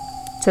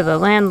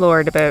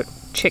landlord about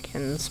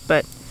chickens,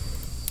 but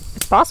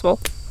it's possible.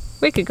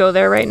 We could go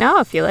there right now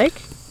if you like.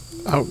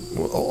 Oh,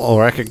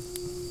 or I could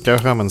go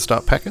home and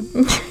start packing?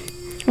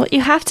 Well,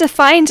 you have to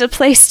find a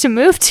place to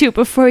move to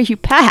before you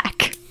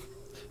pack.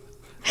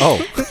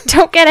 Oh,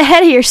 Don't get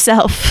ahead of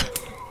yourself.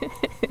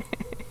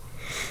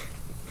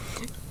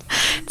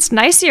 It's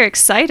nice you're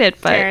excited,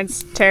 but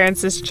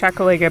Terrence is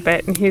chuckling a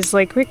bit, and he's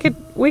like, "We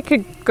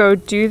could go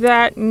do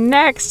that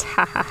next."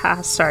 Ha ha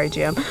ha. Sorry,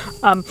 Jim.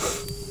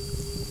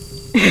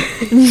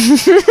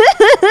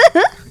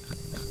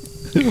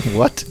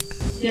 What?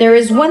 There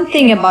is one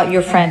thing about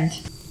your friend,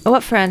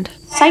 what friend?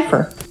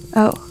 Cypher.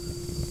 Oh,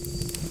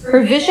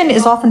 Her vision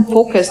is often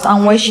focused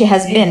on where she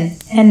has been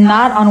and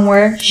not on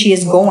where she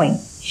is going.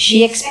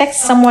 She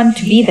expects someone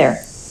to be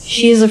there.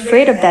 She is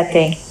afraid of that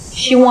day.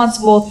 She wants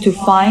both to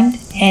find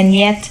and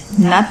yet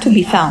not to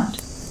be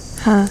found.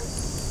 huh.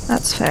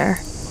 That's fair.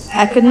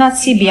 I could not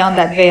see beyond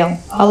that veil.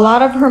 A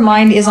lot of her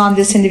mind is on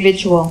this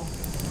individual.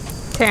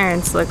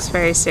 Terrence looks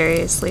very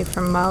seriously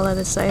from Mala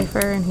to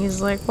Cypher, and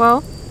he's like,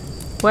 "Well,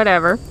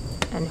 whatever,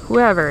 and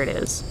whoever it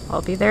is,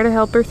 I'll be there to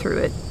help her through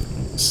it."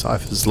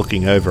 Cypher's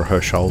looking over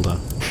her shoulder.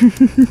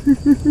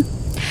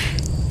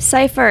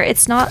 Cypher,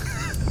 it's not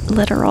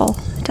literal.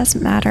 It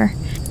doesn't matter.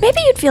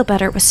 Maybe you'd feel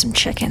better with some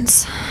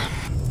chickens.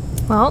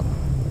 Well,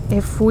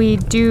 if we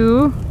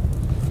do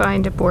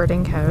find a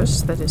boarding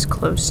house that is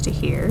close to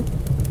here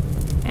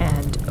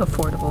and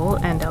affordable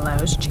and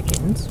allows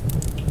chickens,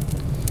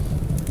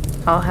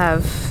 I'll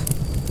have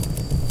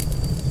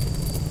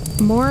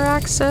more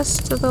access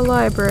to the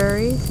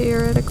library,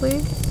 theoretically,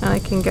 and I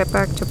can get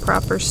back to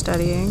proper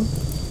studying.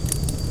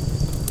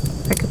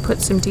 I could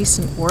put some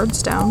decent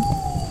wards down.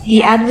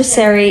 The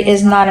adversary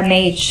is not a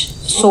mage,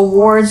 so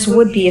wards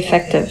would be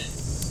effective.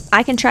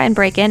 I can try and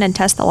break in and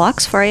test the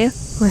locks for you.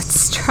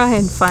 Let's try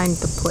and find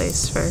the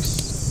place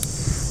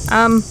first.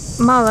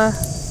 Mala,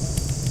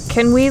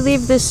 can we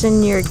leave this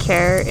in your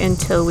care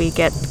until we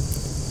get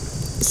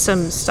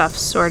some stuff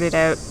sorted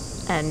out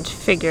and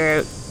figure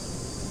out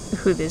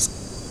who this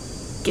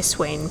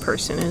Giswain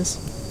person is?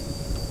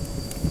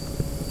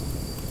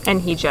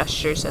 And he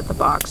gestures at the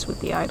box with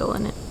the idol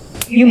in it.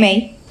 You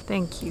may.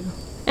 Thank you.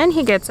 And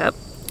he gets up,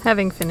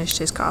 having finished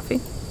his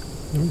coffee.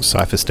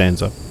 Cypher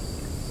stands up.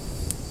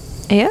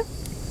 Yeah.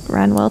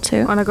 Ren will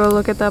too. Wanna go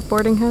look at that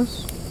boarding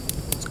house?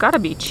 It's gotta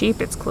be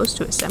cheap, it's close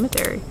to a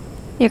cemetery.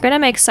 You're gonna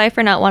make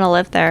Cypher not want to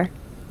live there.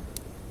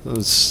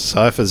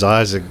 Cypher's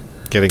eyes are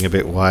getting a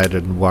bit wide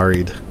and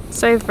worried.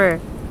 Cypher,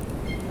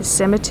 the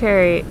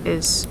cemetery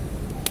is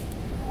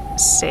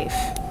safe.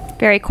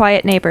 Very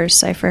quiet neighbors,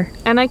 Cypher.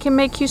 And I can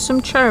make you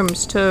some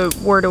charms to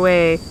ward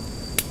away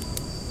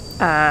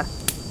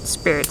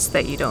spirits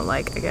that you don't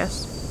like, I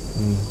guess.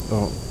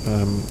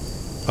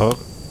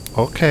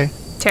 Okay.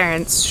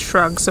 Terrence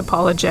shrugs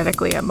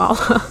apologetically at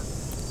Mala.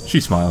 She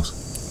smiles.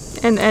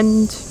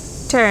 And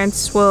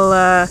Terrence will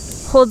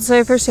hold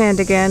Cypher's hand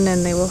again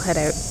and they will head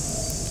out.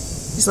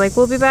 He's like,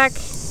 "We'll be back.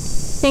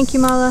 Thank you,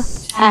 Mala."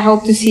 I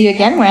hope to see you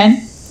again,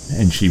 Ren.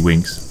 And she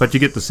winks, but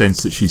you get the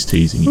sense that she's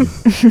teasing you.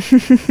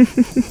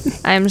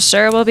 I'm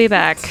sure we'll be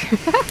back.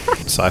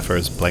 Cypher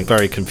is blank,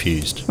 very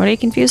confused. What are you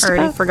confused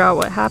Already about? forgot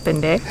what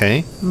happened, eh?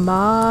 Hey?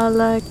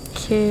 Mala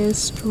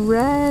kissed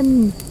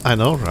Ren. I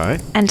know,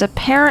 right? And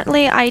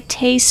apparently I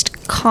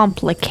taste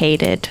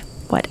complicated,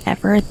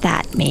 whatever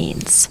that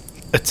means.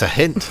 It's a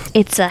hint.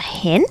 It's a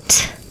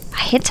hint?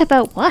 A hint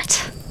about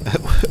what?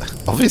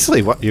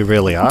 Obviously, what you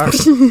really are.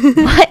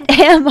 What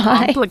am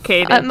I?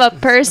 Complicated. I'm a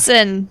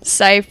person,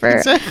 Cypher.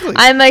 Exactly.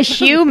 I'm a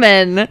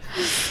human.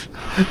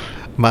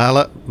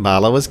 Mala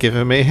was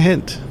giving me a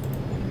hint.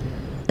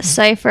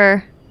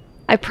 Cypher,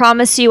 I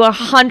promise you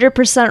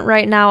 100%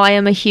 right now I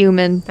am a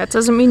human. That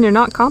doesn't mean you're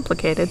not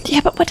complicated.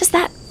 Yeah, but what does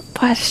that...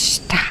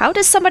 how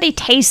does somebody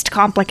taste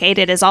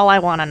complicated is all I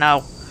want to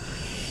know.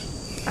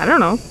 I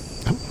don't know.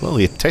 Well,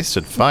 you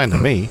tasted fine to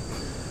me.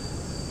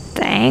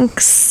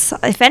 Thanks.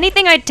 If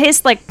anything, I'd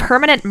taste like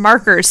permanent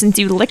marker since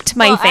you licked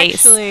my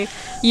face. Actually,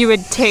 you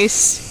would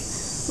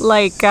taste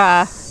like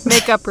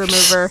makeup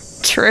remover.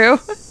 True.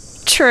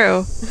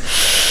 True.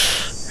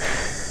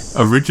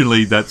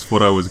 Originally, that's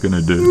what I was going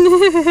to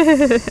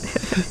do.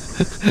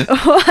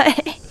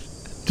 What?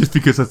 Just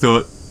because I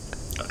thought...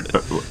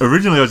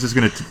 Originally, I was just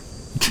going to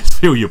just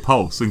feel your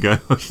pulse and go,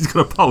 "Oh, she's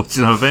got a pulse,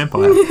 she's not a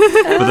vampire."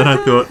 But then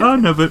I thought, oh,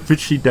 no, but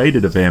she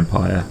dated a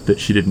vampire that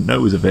she didn't know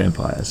was a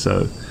vampire,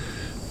 so...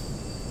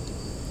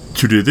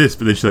 she'll do this,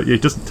 but then she's like, "Yeah,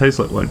 it doesn't taste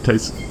like one, it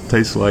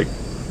tastes like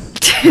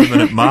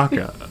permanent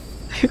marker."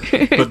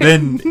 But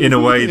then, in a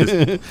way,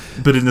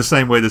 but in the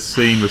same way, the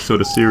scene was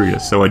sort of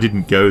serious, so I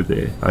didn't go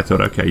there. I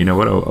thought, okay, you know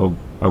what,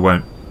 I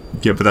won't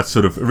get. But that's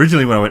sort of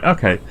originally when I went,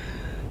 okay,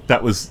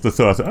 that was the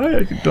thought.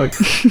 I thought, oh, like,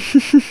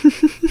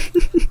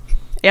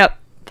 Yep.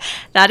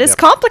 That is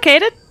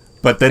complicated.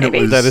 but then Maybe.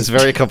 it was That is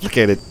very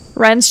complicated.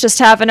 Ren's just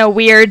having a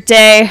weird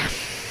day.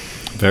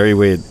 Very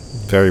weird.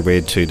 Very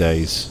weird 2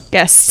 days.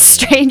 Yes,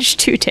 strange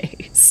 2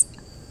 days.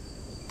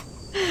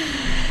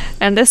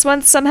 And this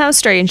one's somehow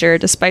stranger,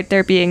 despite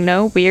there being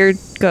no weird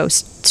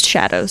ghost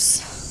shadows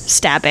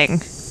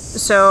stabbing.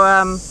 So,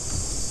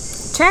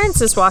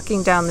 Terrence is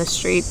walking down the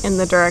street in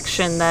the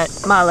direction that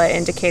Mala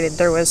indicated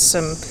there was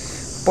some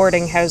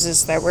boarding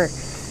houses that were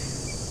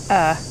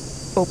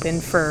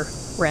open for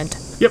rent.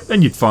 Yep,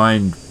 and you'd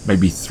find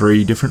maybe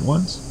 3 different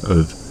ones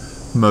of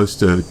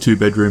most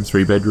 2-bedroom,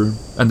 3-bedroom,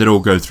 and they'd all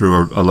go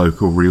through a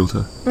local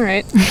realtor. All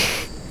right.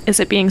 Is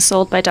it being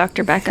sold by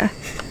Dr. Becca?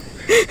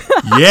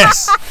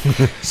 Yes.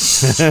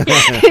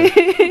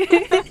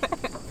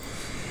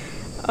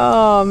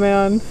 Oh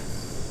man.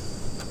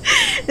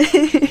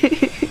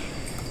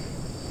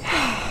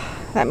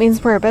 That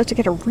means we're about to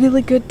get a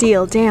really good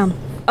deal. Damn.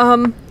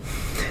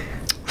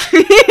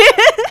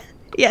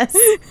 Yes.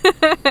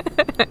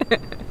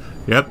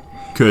 Yep.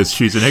 Because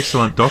she's an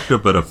excellent doctor,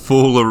 but a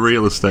fool of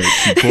real estate.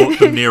 She bought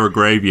them near a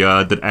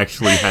graveyard that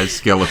actually has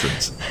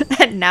skeletons.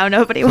 And now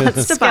nobody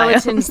wants to buy 'em.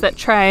 Skeletons that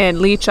try and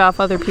leech off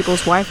other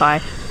people's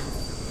Wi-Fi.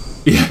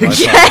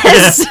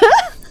 Yes.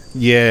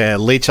 Yeah,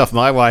 leech off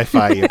my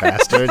Wi-Fi, you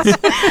bastards.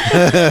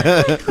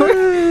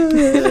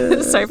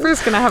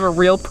 Cypher's gonna have a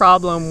real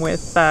problem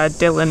with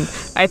Dylan,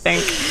 I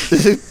think.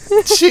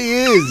 She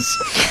is.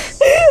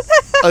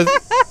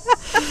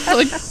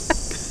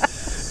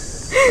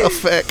 Oh,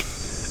 fuck.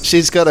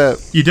 She's got a...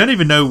 You don't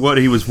even know what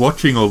he was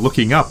watching or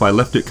looking up. I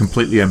left it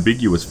completely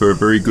ambiguous for a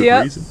very good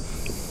Yep. reason.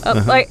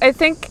 Like I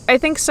think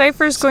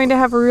Cypher's going to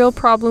have a real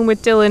problem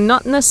with Dylan,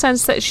 not in the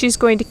sense that she's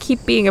going to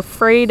keep being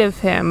afraid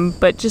of him,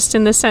 but just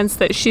in the sense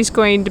that she's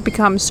going to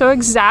become so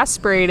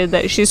exasperated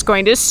that she's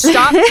going to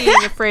stop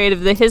being afraid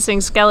of the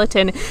hissing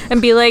skeleton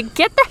and be like,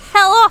 "Get the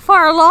hell off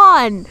our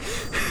lawn!"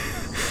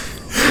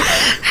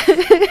 You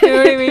know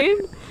what I mean?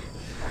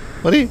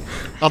 What are you...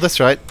 Oh, that's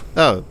right.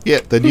 Oh, yeah,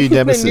 the new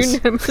nemesis. The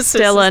new nemesis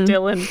Dylan. is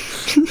Dylan.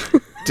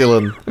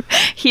 Dylan,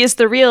 He is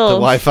the the real.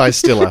 Wi-Fi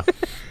stiller.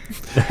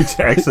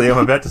 Actually, I'm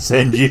about to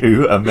send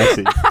you a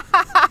message.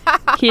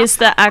 He is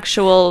the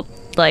actual,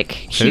 like,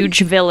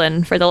 huge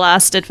villain for the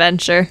last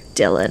adventure.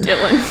 Dylan.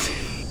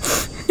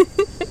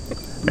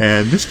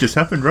 And this just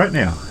happened right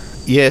now.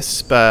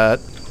 Yes, but...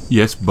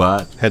 Yes,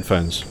 but...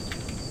 Headphones.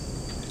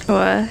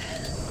 What?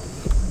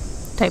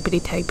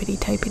 Typity typity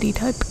typity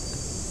type.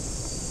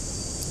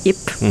 Yep.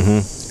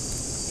 Mm-hmm.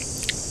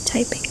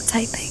 Typing.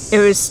 It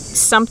was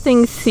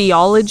something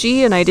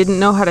theology, and I didn't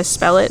know how to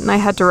spell it, and I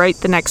had to write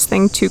the next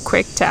thing too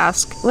quick to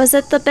ask. Was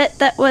it the bit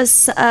that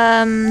was,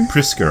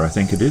 Priska, I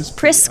think it is.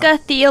 Prisca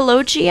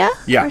Theologia?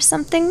 Yeah. Or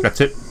something? That's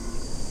it.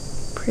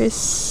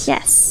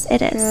 Yes,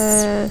 it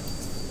is.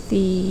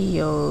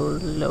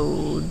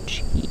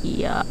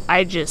 Theologia.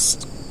 I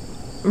just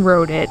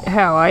wrote it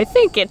how I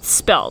think it's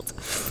spelled.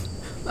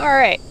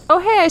 Alright. Oh,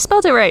 hey, I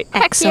spelled it right.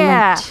 Excellent.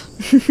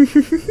 Heck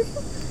yeah.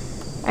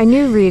 I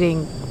knew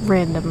reading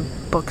random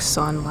books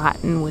on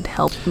Latin would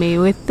help me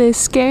with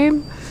this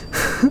game.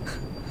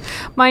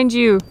 Mind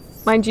you,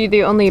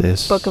 the only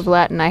This- book of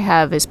Latin I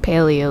have is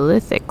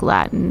Paleolithic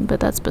Latin, but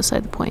that's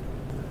beside the point.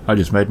 I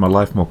just made my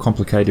life more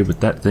complicated with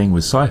that thing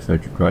with Cypher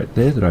right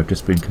there that I've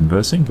just been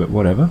conversing, but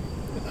whatever.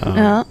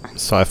 Oh,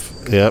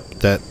 Yep,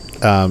 that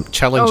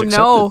challenge Oh accepted.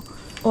 no!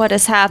 what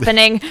is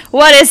happening?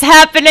 What is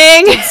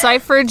happening?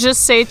 Cypher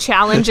just say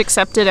challenge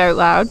accepted out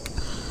loud.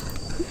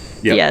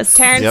 Yep. Yes.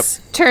 Terrence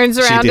turns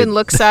around did. and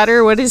looks at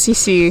her. What does he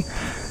see?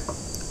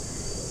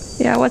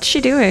 Yeah, what's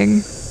she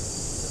doing?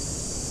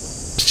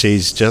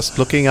 She's just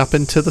looking up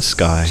into the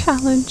sky.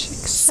 Challenge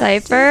accepted.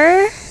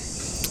 Cypher?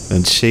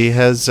 And she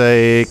has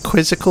a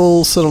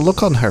quizzical sort of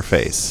look on her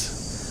face.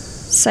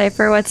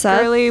 Cypher, what's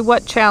up? Really,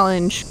 what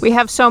challenge? We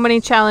have so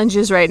many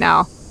challenges right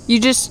now. You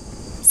just...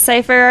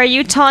 Cypher, are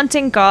you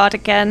taunting God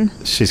again?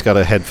 She's got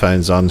her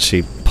headphones on.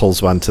 She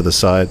pulls one to the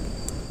side.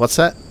 What's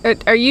that?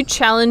 Are you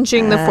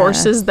challenging the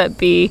forces that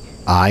be?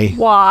 I.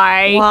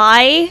 Why?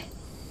 Why?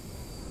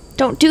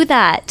 Don't do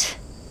that.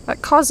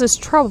 That causes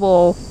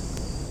trouble.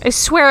 I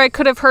swear I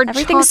could have heard chalk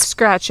Everything's-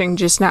 scratching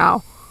just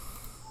now.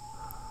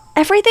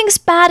 Everything's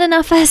bad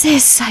enough as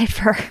is,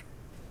 Cypher.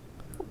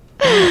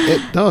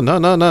 No. No,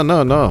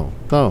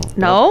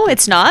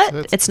 it's not.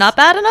 It's not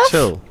bad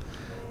enough.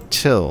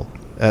 Chill.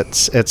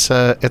 It's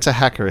a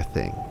hacker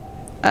thing.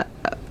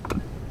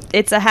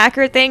 It's a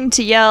hacker thing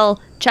to yell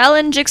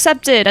 "challenge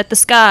accepted" at the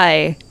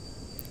sky.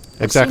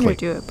 I've seen her Exactly.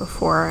 do it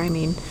before. I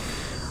mean,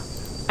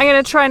 I'm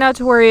gonna try not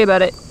to worry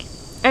about it.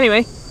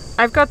 Anyway,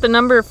 I've got the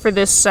number for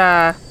this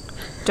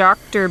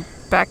Dr.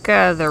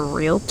 Becca, the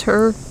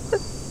realtor.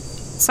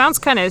 Sounds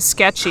kind of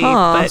sketchy,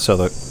 Huh. but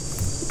So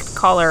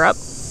call her up.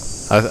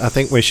 I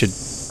think we should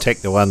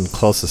take the one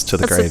closest to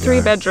the That's a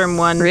graveyard. 3-bedroom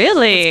one.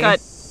 Really? It's got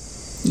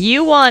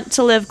You want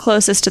to live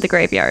closest to the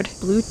graveyard.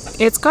 blue.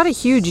 It's got a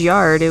huge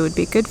yard. It would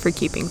be good for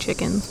keeping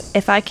chickens.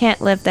 If I can't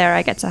live there,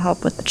 I get to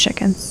help with the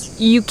chickens.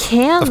 You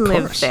can Of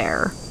live course.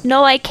 there.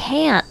 No, I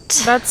can't.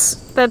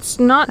 That's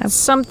not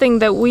something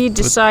that we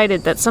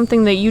decided. That's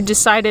something that you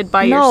decided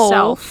by No,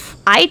 yourself.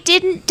 I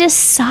didn't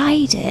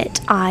decide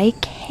it. I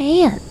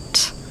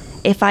can't.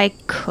 If I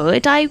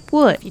could, I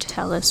would.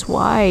 Tell us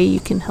why you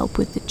can help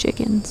with the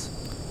chickens.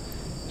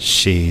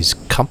 She's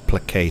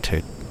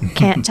complicated.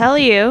 Can't tell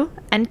you,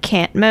 and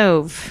can't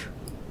move.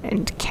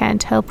 And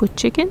can't help with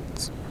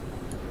chickens?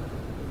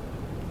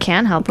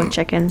 Can help with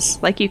chickens.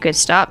 Like you could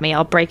stop me,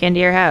 I'll break into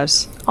your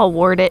house. I'll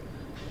ward it.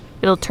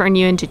 It'll turn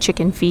you into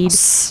chicken feed,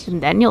 S-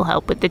 and then you'll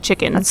help with the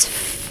chickens.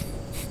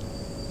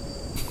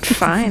 That's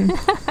fine.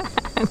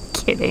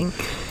 Kidding.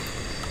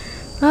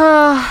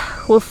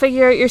 We'll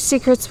figure out your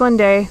secrets one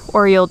day,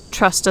 or you'll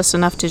trust us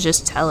enough to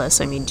just tell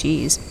us. I mean,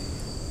 geez.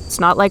 It's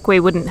not like we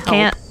wouldn't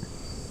help.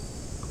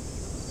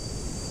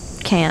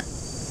 Can't.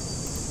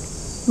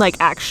 Like,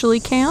 actually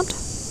can't?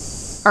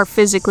 Are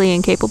physically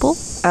incapable?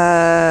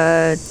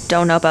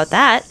 Don't know about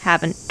that.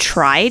 Haven't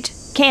tried.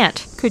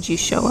 Can't. Could you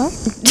show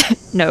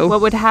us? No. What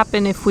would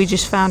happen if we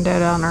just found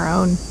out on our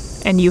own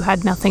and you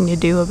had nothing to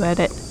do about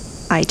it?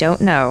 I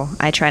don't know.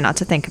 I try not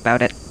to think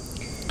about it.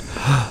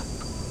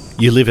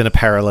 You live in a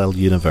parallel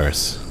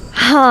universe.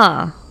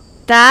 Huh.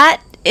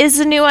 That is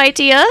a new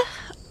idea.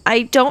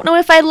 I don't know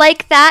if I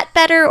like that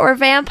better or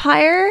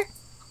vampire.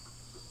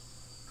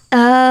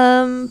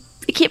 I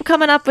keep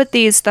coming up with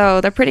these,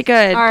 though. They're pretty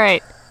good. All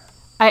right.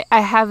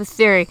 I have a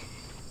theory.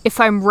 If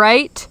I'm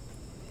right,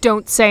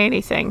 don't say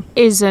anything.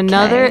 Is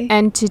another Okay.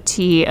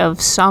 entity of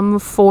some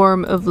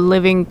form of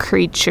living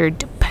creature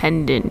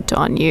dependent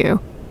on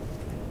you?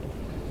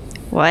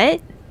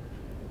 What?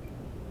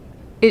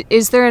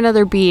 Is there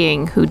another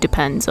being who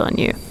depends on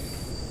you?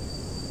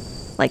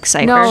 Like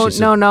Cypher? No,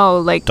 She's a no.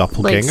 Like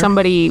doppelganger?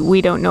 somebody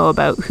we don't know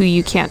about who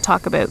you can't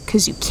talk about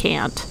because you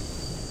can't.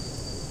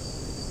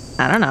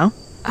 I don't know.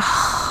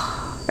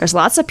 There's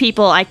lots of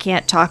people I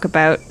can't talk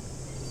about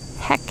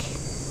Heck.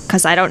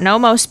 because I don't know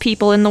most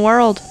people in the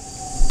world.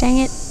 Dang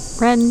it,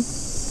 Ren.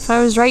 If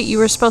I was right, you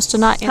were supposed to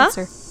not Huh?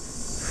 answer.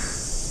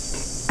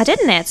 I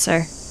didn't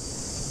answer.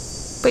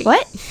 But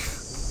What?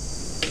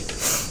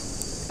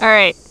 All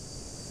right.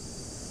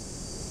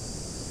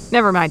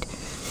 Never mind.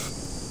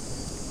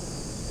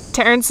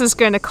 Terrence is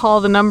going to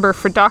call the number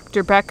for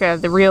Dr. Becca,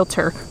 the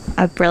realtor.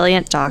 A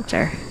brilliant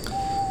doctor.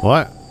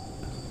 What?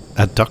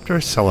 A doctor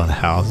selling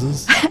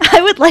houses?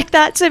 I would like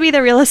that to be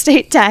the real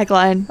estate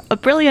tagline. A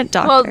brilliant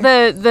doctor. Well,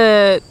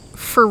 the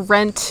for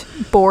rent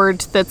board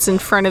that's in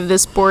front of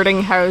this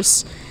boarding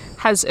house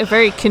has a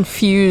very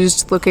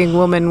confused looking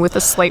woman with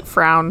a slight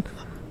frown.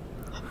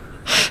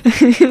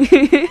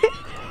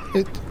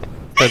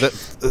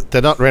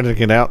 They're not renting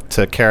it out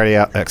to carry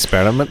out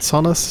experiments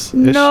on us?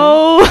 Is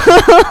no.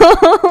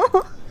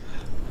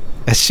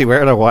 She? Is she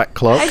wearing a white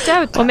cloak? I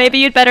doubt Well, maybe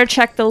you'd better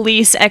check the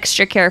lease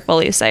extra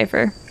carefully,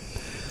 Cypher.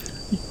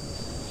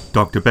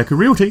 Dr. Becker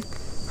Realty.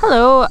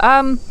 Hello,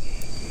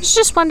 was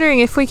just wondering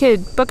if we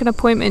could book an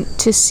appointment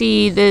to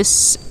see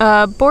this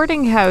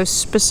boarding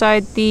house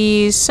beside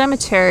the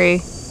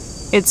cemetery.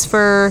 It's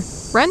for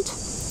rent?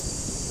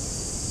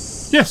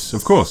 Yes,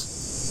 of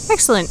course.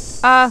 Excellent.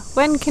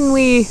 When can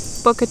we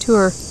book a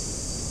tour?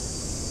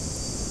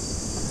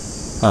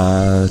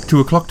 2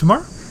 o'clock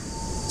tomorrow?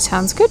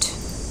 Sounds good.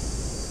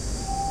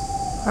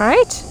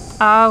 Alright.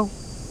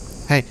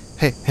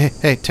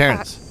 Hey,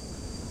 Terrence.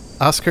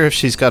 Ask her if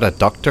she's got a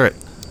doctorate.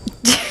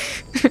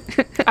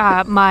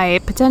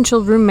 My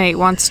potential roommate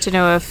wants to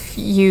know if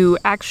you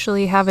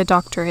actually have a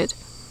doctorate.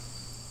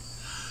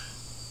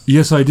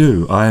 Yes, I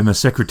do. I am a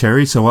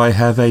secretary, so I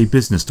have a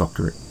business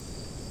doctorate.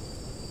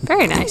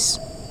 Very nice.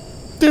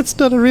 That's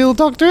not a real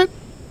doctorate.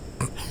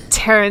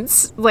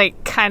 Terrence,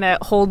 kind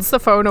of holds the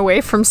phone away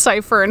from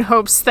Cypher and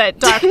hopes that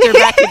Dr.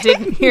 Becca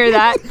didn't hear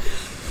that.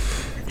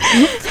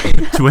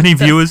 To any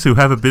viewers who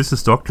have a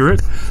business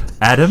doctorate,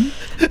 Adam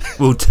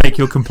will take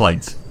your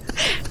complaints.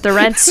 The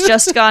rent's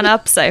just gone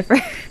up, Cypher.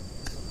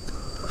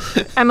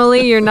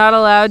 Emily, you're not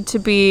allowed to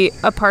be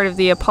a part of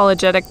the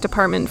apologetic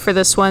department for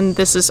this one.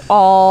 This is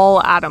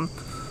all Adam.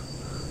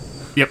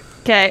 Yep.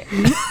 Okay.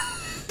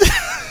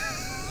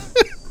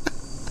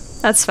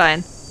 That's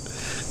fine.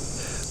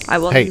 I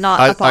will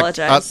not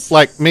apologize.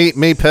 Like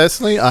me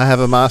personally, I have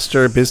a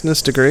Master of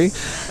Business degree.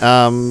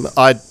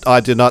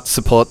 I do not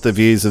support the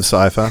views of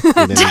Cypher. In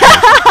any case.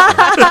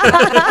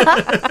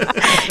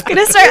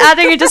 Gonna start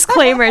adding a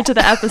disclaimer to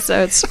the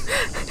episodes.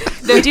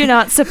 We do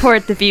not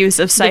support the views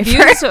of The Cypher.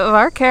 views of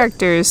our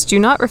characters do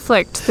not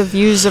reflect the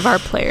views of our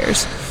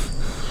players.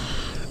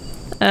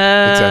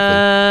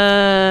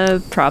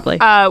 Probably.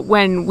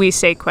 When we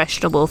say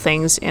questionable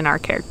things in our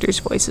characters'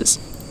 voices.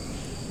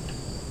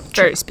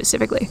 Very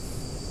specifically.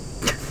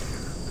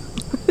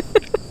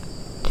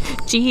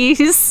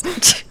 Jeez.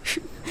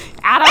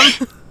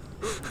 Adam.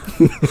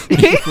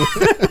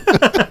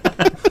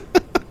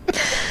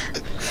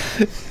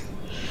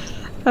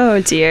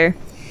 Oh dear.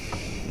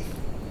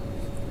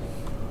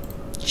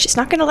 She's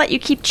not gonna let you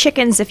keep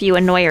chickens if you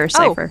annoy her,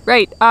 Cypher. Oh,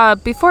 right.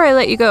 Before I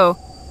let you go,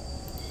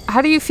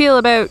 how do you feel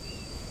about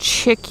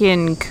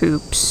chicken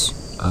coops?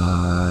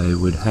 I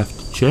would have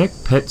to check.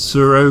 Pets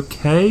are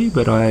okay,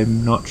 but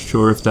I'm not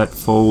sure if that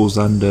falls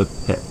under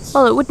pets.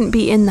 Well, it wouldn't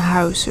be in the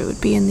house, it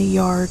would be in the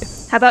yard.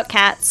 How about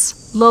cats?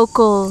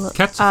 Local,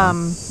 Cats are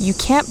fine. you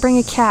can't bring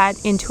a cat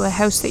into a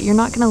house that you're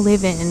not going to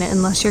live in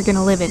unless you're going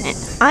to live in it.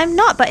 I'm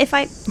not, but if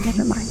I...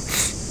 Never mind.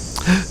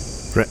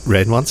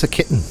 Red wants a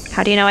kitten.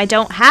 How do you know I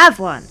don't have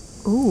one?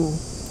 Ooh.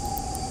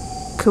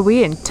 Could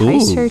we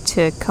entice Ooh. her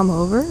to come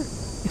over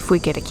if we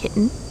get a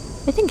kitten?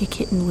 I think a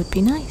kitten would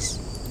be nice.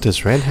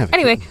 Does Red have a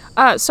Anyway,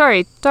 kitten?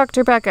 sorry,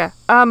 Dr. Becca.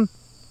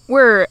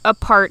 We're a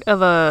part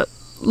of a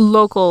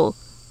local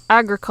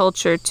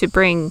agriculture to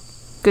bring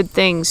good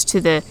things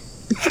to the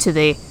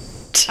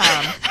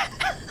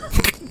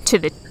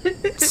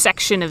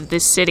section of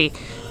this city.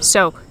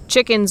 So,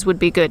 chickens would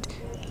be good.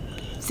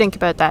 Think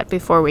about that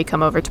before we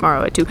come over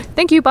tomorrow at 2.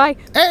 Thank you, bye.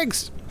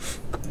 Eggs!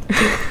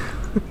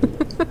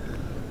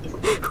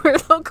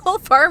 They're local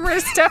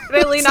farmers,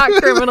 definitely not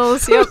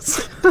criminals. Yep.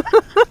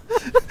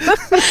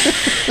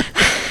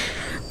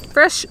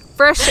 Fresh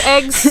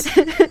eggs.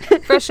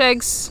 Fresh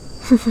eggs.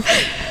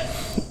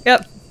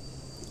 Yep.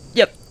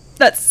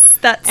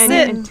 That's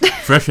And it.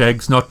 Fresh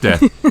eggs, not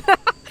death.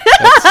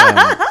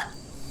 That's,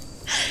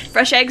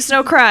 Fresh eggs,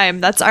 no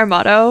crime. That's our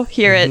motto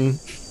here at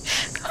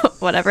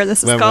whatever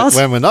this is called.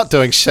 when we're not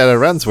doing shadow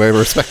runs, we're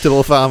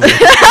respectable farmers.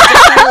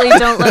 definitely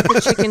don't let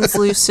the chickens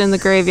loose in the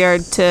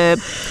graveyard to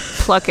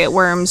pluck at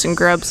worms and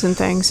grubs and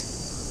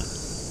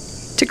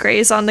things. To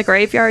graze on the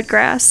graveyard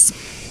grass.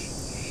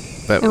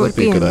 That It would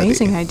be a an good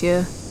amazing idea.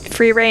 idea.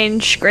 Free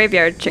range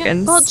graveyard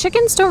chickens. Well,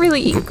 chickens don't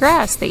really eat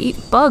grass. They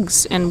eat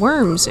bugs and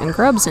worms and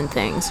grubs and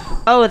things.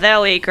 Oh,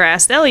 they'll eat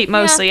grass. They'll eat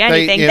mostly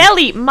anything. yeah. They'll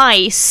eat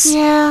mice.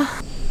 Yeah.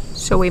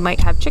 So we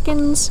might have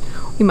chickens.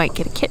 We might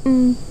get a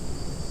kitten.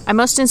 I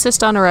must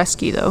insist on a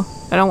rescue, though.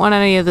 I don't want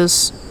any of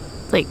those,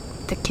 like,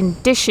 the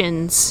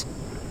conditions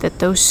that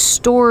those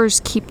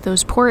stores keep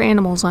those poor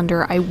animals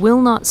under. I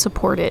will not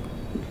support it.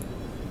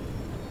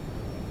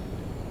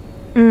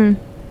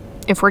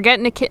 If we're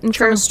getting a kitten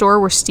from True. a store,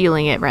 we're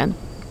stealing it, Ren.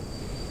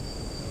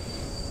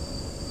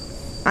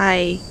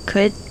 I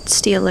could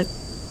steal a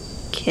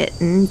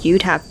kitten.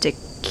 You'd have to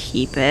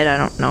keep it. I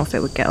don't know if it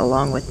would get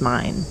along with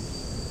mine.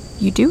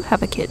 You do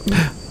have a kitten.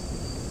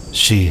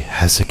 She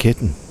has a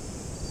kitten.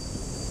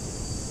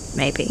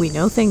 Maybe. We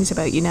know things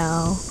about you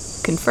now.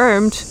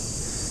 Confirmed.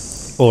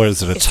 Or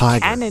is it a It's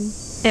tiger canon.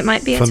 It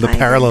might be a from the tiger.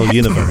 parallel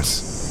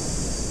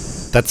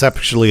universe? That's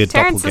actually a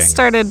Terrence doppelganger. has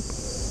started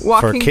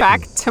walking kitten.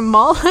 back to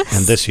Mollis'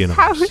 In this universe.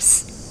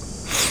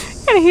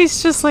 house. And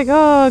he's just like,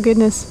 oh,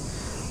 goodness.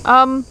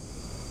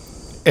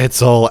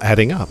 It's all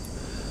adding up.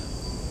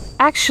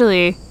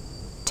 Actually,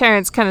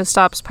 Terrence kind of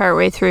stops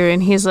partway through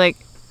and he's like,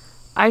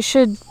 I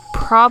should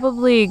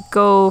probably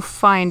go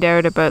find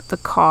out about the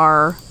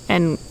car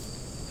and,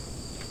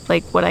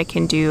 like, what I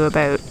can do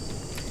about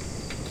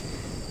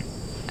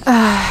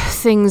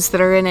things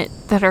that are in it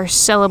that are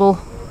sellable.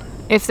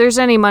 If there's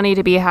any money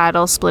to be had,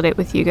 I'll split it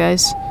with you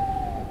guys.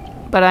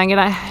 But I'm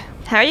gonna...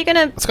 How are you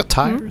gonna It's got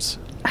tires.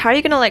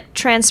 like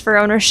transfer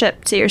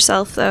ownership to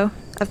yourself though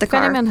of the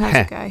car? Fennyman has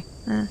Heh. a guy.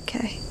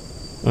 Okay.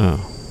 Oh.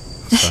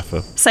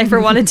 Suffer. Cypher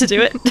wanted to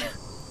do it.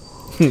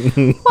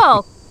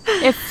 Well,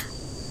 if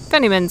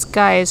Fennyman's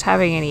guy is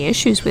having any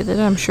issues with it,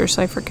 I'm sure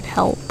Cypher could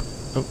help.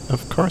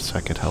 Of course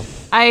I could help.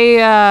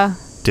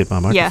 Did my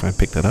microphone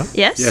pick that up?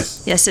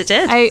 Yes. Yes, it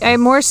did. I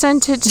more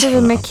sent it to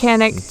the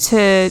mechanic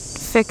to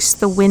fix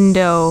the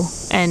window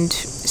and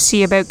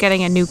see about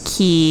getting a new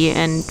key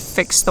and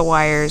fix the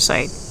wires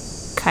I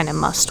kind of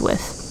mussed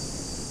with.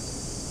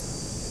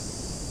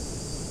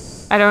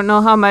 I don't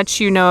know how much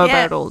you know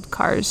Yeah. about old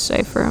cars,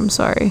 Cypher. I'm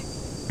sorry.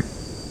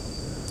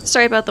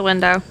 Sorry about the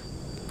window.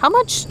 How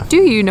much do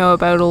you know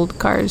about old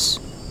cars,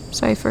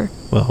 Cypher?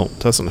 Well, it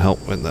doesn't help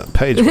when the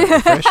page won't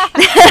refresh.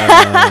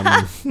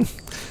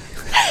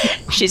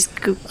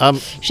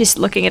 She's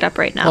looking it up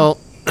right now. Well,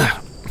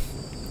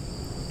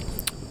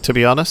 to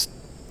be honest,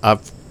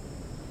 I've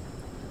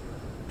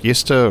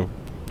used to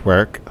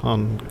work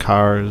on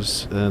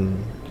cars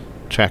and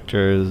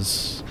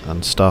tractors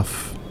and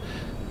stuff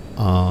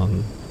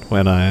on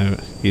when I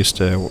used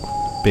to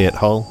be at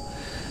Hull.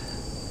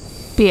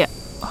 Be at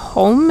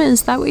home?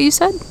 Is that what you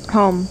said?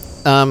 Home.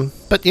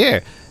 But yeah,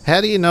 how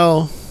do you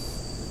know?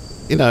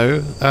 You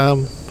know,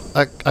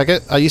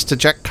 I used to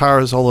jack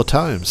cars all the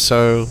time,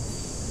 so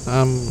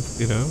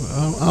you know,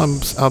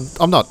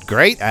 I'm not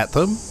great at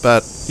them,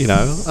 but you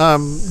know,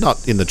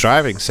 not in the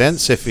driving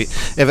sense. If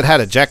it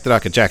had a jack that I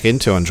could jack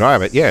into and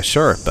drive it, yeah,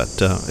 sure. But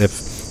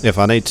if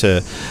I need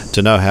to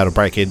know how to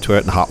break into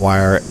it and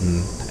hotwire it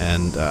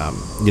and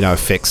you know,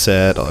 fix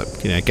it, or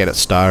you know, get it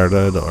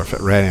started, or if it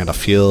ran out of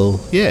fuel,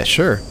 yeah,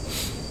 sure.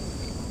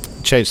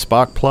 Change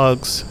spark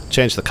plugs,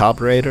 change the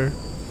carburetor.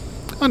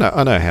 I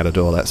know how to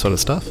do all that sort of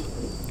stuff.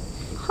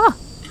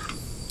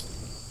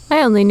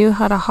 I only knew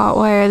how to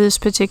hotwire this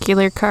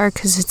particular car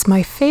because it's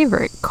my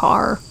favorite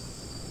car.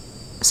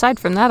 Aside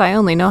from that, I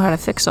only know how to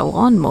fix a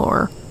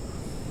lawnmower.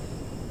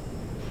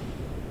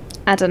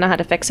 I don't know how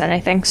to fix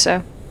anything,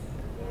 so.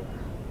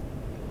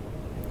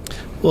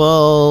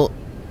 Well,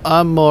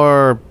 I'm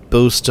more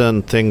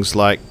boosting things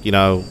like, you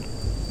know,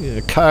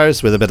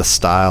 cars with a bit of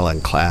style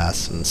and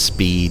class and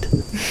speed.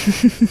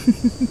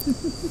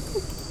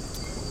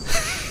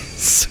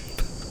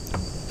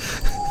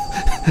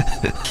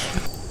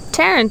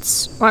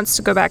 Terrence wants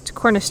to go back to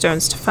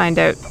Cornerstones to find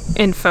out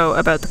info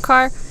about the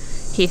car.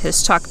 He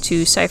has talked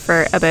to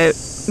Cypher about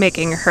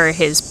making her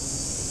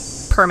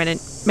his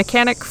permanent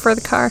mechanic for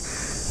the car.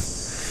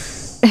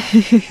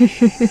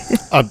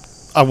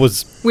 I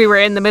was... We were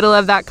in the middle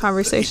of that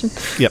conversation.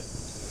 Yep.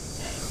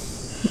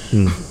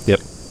 Yep.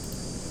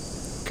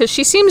 Because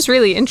she seems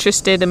really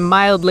interested and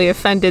mildly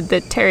offended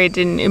that Terry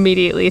didn't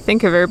immediately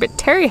think of her, but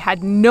Terry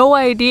had no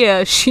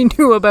idea she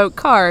knew about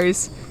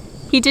cars.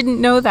 He didn't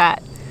know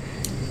that.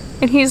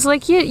 And he's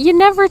like, you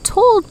never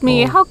told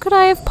me. Oh. How could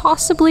I have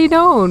possibly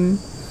known?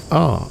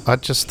 Oh, I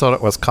just thought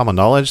it was common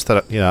knowledge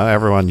that, you know,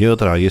 everyone knew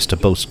that I used to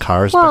boost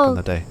cars back in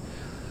the day.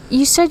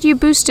 you said you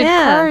boosted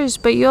Yeah. cars,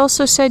 but you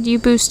also said you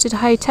boosted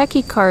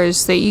high-techy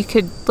cars that you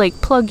could, like,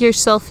 plug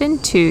yourself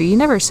into. You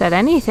never said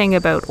anything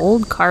about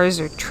old cars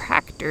or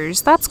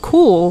tractors. That's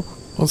cool.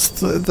 Well, it's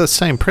the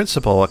same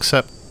principle,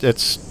 except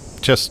it's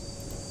just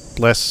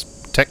less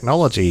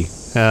technology.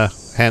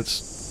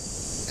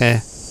 Hence,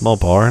 more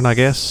boring, I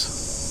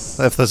guess.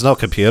 If there's no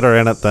computer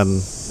in it, then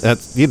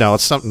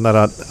it's something that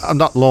I'm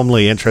not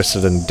normally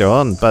interested in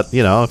doing. But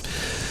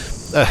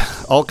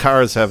all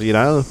cars have,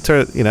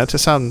 to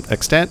some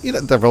extent,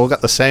 they've all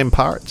got the same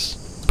parts,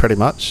 pretty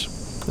much.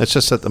 It's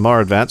just that the more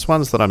advanced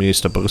ones that I'm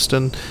used to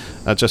boosting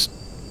are just,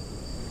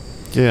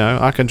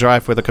 I can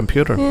drive with a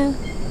computer. Yeah.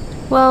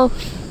 Well,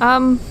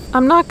 I'm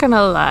not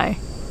gonna lie.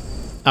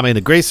 I mean,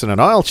 a grease and an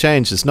oil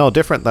change is no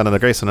different than a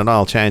grease and an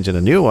oil change in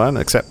a new one,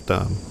 except,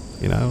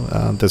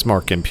 there's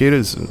more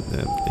computers and,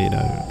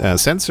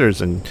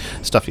 sensors and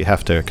stuff you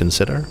have to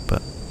consider.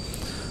 But,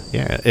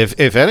 yeah,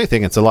 if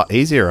anything, it's a lot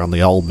easier on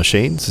the old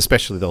machines,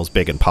 especially those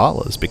big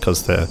Impalas,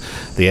 because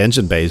the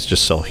engine bay is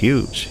just so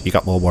huge. You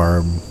got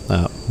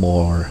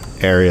more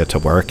area to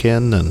work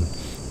in, and,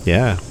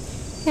 yeah.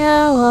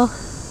 Yeah, well,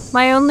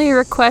 my only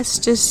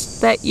request is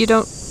that you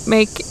don't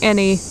make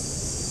any,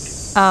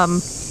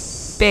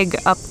 big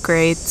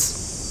upgrades.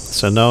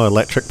 So no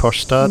electric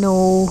push start?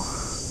 No.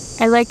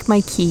 I like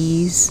my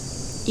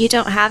keys. You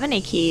don't have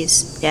any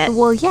keys yet.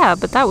 Well, yeah,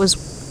 but that was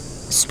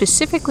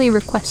specifically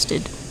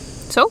requested.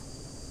 So,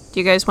 do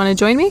you guys want to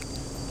join me,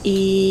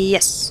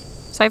 Yes.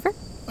 Cypher?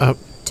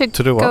 To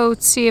do what? go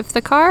see if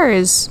the car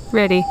is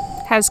ready.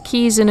 Has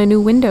keys in a new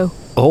window.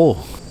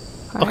 Oh,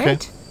 All Okay.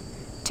 right.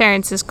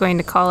 Terrence is going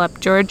to call up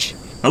George.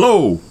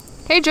 Hello.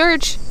 Hey,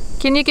 George.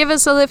 Can you give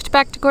us a lift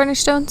back to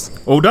Cornerstones?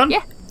 All done?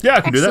 Yeah. Yeah,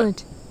 I can do that.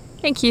 Excellent.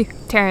 Thank you.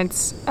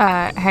 Terrence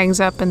hangs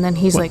up and then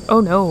he's like,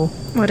 oh no.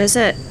 What is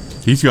it?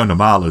 He's going to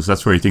Marla's.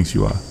 That's where he thinks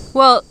you are.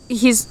 Well,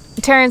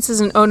 Terrence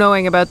isn't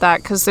oh-knowing about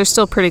that because they're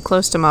still pretty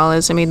close to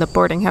Mala's. I mean, the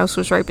boarding house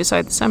was right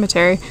beside the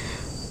cemetery.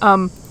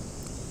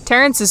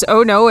 Terrence is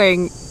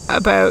oh-knowing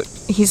about,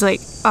 he's like,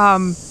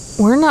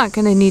 we're not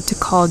going to need to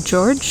call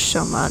George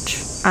so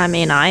much. I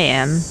mean, I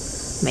am.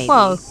 Maybe.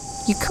 Well,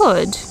 you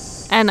could,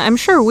 and I'm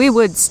sure we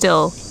would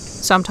still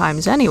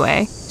sometimes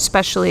anyway,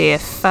 especially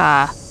if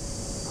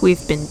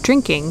we've been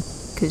drinking,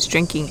 because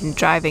drinking and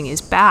driving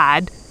is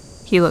bad.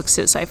 He looks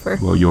at Cypher.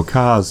 Well,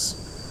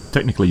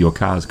 technically your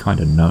car's kind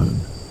of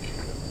known.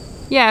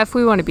 Yeah, if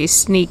we want to be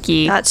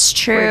sneaky. That's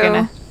true. We're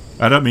gonna...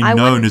 I don't mean I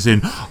known wouldn't- as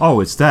in,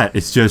 oh, it's that.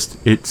 It's just,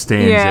 it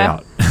stands Yeah.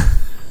 out.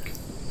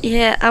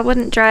 Yeah, I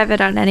wouldn't drive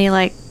it on any,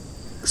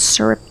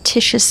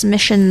 surreptitious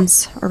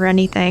missions or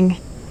anything.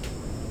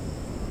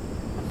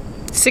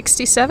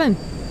 67.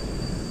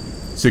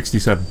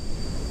 67.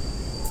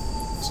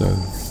 So,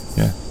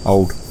 yeah,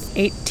 old.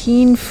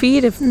 18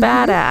 feet of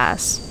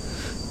badass.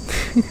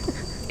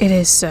 It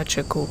is such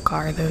a cool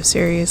car, though,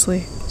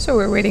 seriously. So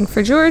we're waiting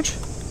for George,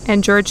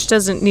 and George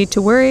doesn't need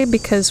to worry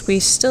because we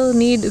still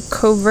need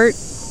covert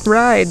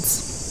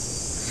rides.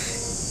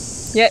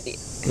 Yeah,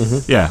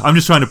 Yeah, I'm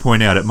just trying to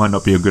point out it might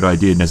not be a good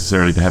idea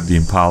necessarily to have the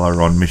Impala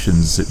on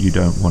missions that you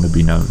don't want to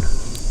be known.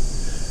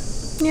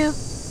 yeah.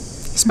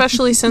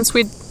 Especially since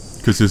we...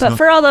 Because there's But not...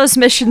 for all those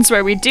missions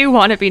where we do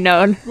want to be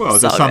known, Well,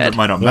 it's there's all some good. that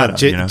might not well,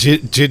 matter, you know.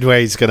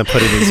 Jidway's going to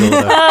put in his order.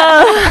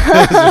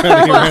 He's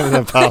running around in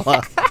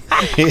Impala.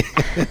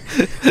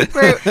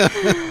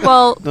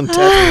 Well, On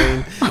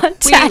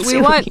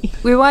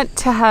Tatooine. we want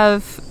to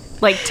have,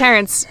 like,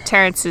 Terrence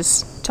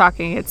is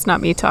talking, it's not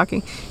me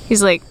talking.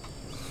 He's like,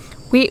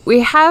 we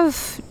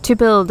have to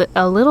build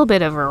a little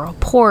bit of a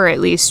rapport, at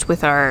least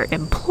with our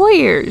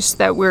employers,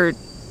 that we're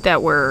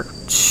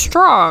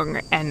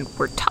strong and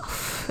we're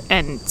tough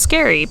and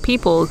scary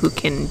people who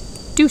can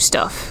do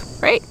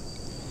stuff, right?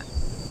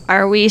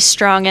 Are we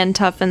strong and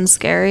tough and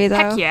scary, though?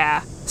 Heck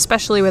yeah,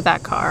 especially with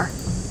that car.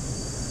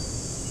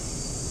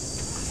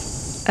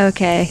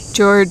 Okay.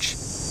 George,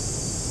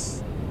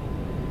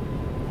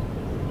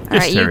 All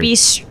right, you Terry. be...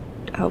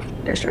 Oh,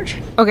 there's George.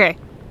 okay,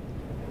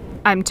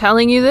 I'm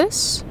telling you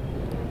this,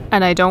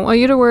 and I don't want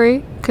you to worry,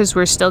 because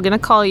we're still going to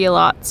call you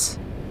lots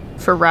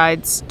for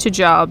rides to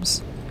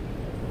jobs.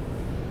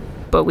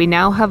 But we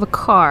now have a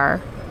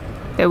car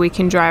that we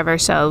can drive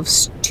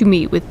ourselves to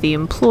meet with the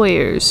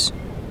employers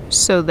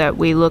so that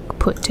we look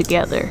put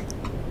together.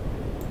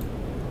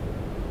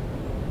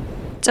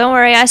 Don't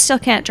worry, I still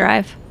can't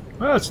drive.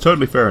 Well, that's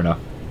totally fair enough.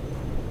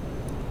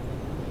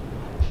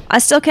 I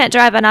still can't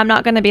drive, and I'm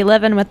not going to be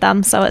living with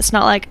them, so it's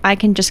not like I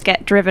can just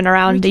get driven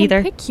around We can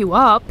either. pick you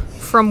up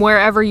from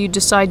wherever you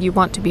decide you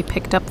want to be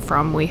picked up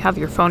from. We have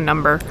your phone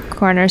number.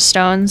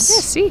 Cornerstones.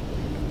 Yeah, see?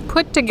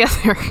 Put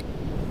together.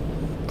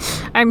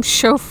 I'm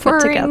chauffeuring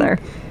Put together.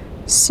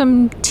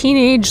 some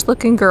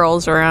teenage-looking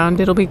girls around.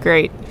 It'll be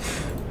great.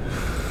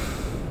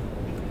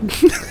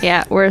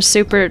 Yeah, we're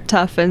super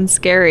tough and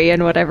scary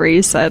and whatever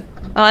you said.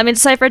 Well, I mean,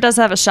 Cypher does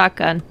have a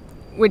shotgun.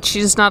 Which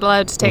she's not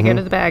allowed to take out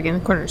of the bag in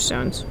the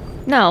Cornerstones.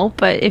 No,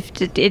 but if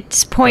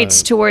it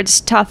points towards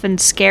tough and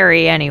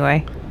scary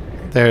anyway.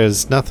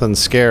 There's nothing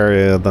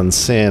scarier than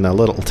seeing a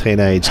little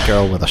teenage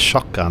girl with a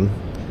shotgun.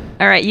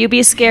 All right, you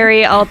be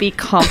scary, I'll be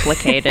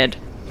complicated.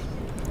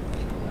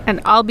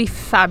 And I'll be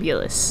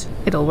fabulous.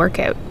 It'll work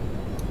out.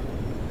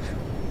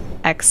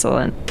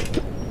 Excellent.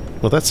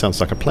 Well, that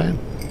sounds like a plan.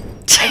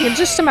 I can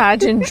just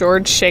imagine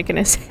George shaking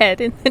his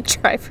head in the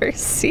driver's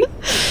seat.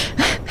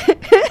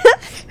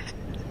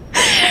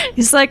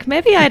 He's like,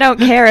 maybe I don't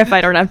care if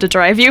I don't have to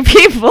drive you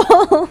people.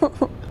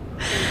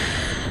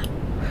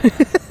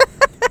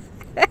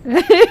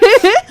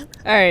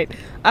 All right.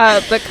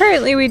 But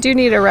currently we do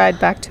need a ride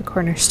back to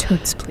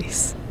Cornerstones,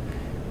 please.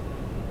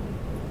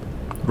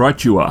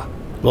 Right you are.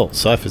 Well,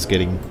 Cypher's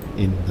getting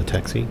in the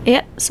taxi.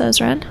 Yeah, so's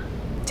Ren.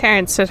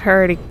 Terrence had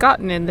already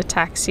gotten in the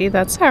taxi.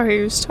 That's how he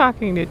was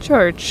talking to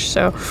George,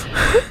 so...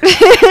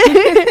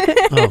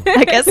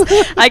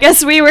 I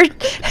guess we were...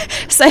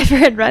 Cypher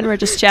and Ren were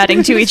just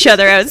chatting to each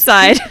other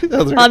outside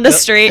on the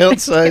street.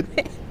 Outside.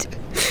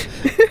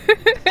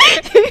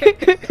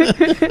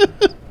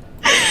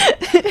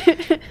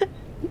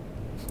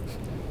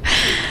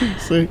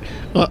 So,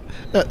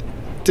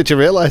 did you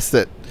realise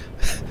that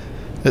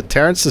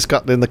Terrence has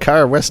gotten in the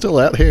car and we're still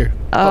out here?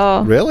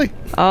 Oh. Really?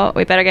 Oh,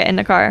 we better get in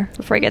the car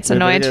before he gets We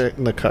better annoyed. get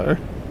in the car.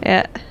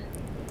 Yeah.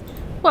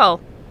 Well,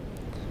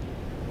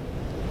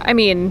 I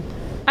mean,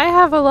 I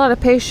have a lot of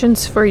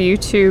patience for you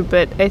two,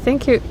 but I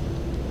think it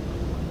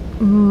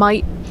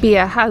might be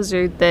a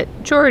hazard that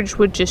George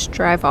would just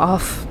drive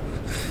off.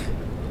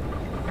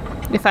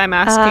 If I'm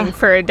asking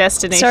for a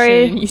destination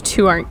sorry. and you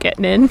two aren't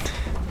getting in.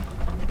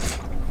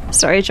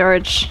 Sorry,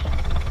 George.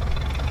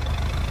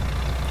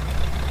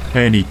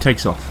 And he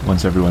takes off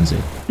once everyone's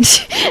in.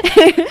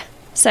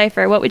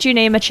 Cypher, what would you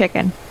name a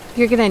chicken?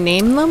 You're gonna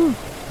name them?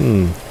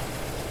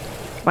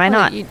 Why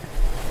not?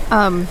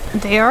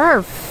 They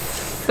are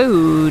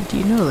food,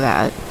 you know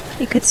that.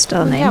 You could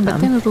still Yeah, name but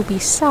them. then it'll be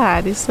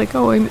sad. It's like,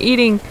 oh, I'm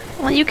eating...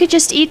 Well, you could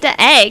just eat the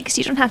eggs.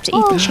 You don't have to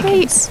eat the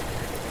chickens.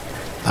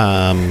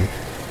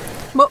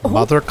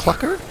 Mother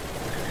Clucker?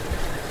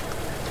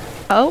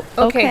 Oh,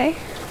 Okay. okay.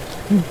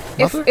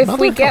 If Mother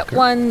we get Clucker.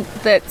 one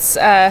that's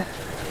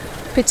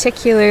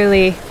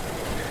particularly...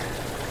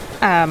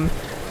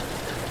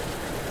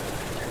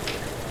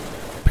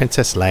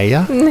 Princess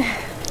Leia?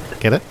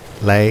 Get it?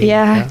 Leia.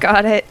 Yeah,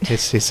 got it.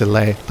 It's a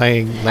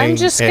laying I'm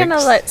just gonna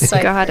eggs. let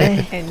Cypher Got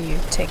it. and you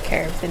take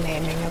care of the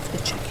naming of the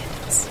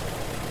chickens.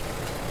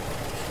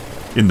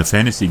 In the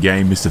fantasy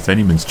game, Mr.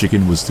 Fennyman's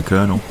chicken was the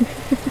Colonel.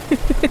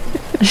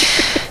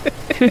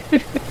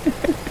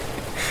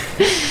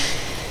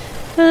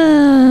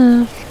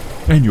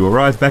 And you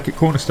arrive back at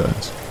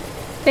Cornerstones.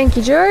 Thank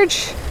you,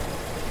 George.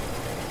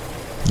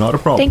 Not a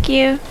problem. Thank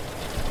you.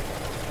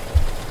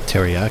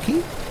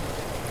 Teriyaki?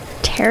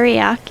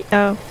 Teriyaki.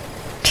 Oh.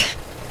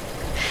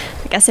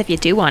 I guess if you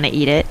do want to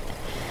eat it.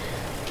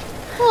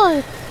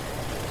 Well,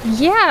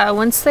 yeah,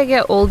 once they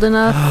get old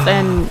enough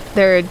and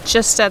they're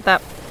just at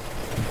that...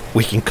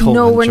 We can call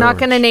No, them we're not George.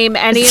 going to name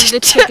any of the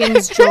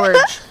chickens George.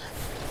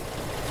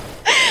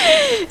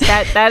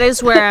 That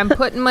is where I'm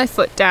putting my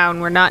foot down.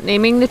 We're not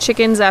naming the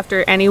chickens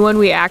after anyone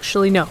we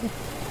actually know.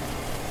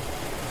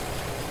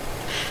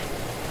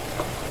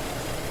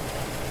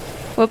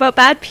 What about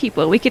bad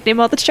people? We could name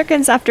all the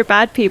chickens after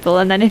bad people,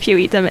 and then if you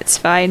eat them, it's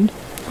fine.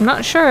 I'm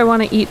not sure I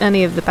want to eat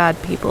any of the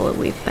bad people that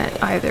we've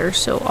met either,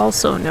 so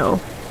also no.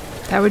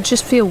 That would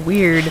just feel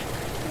weird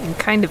and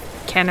kind of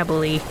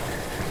cannibal-y.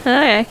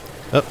 Okay.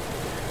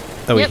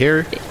 Are we Yep.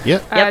 here?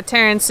 Yeah.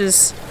 Terrence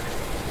is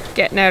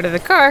getting out of the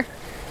car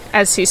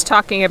as he's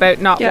talking about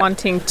not Yep.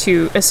 wanting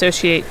to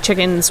associate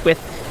chickens with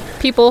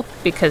people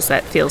because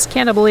that feels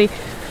cannibal-y.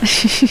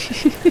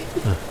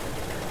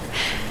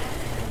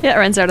 Yeah,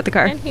 runs out of the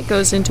car. And he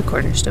goes into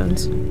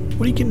Cornerstones.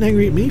 What are you getting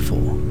angry at me for?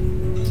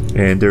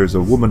 And there is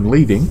a woman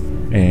leaving,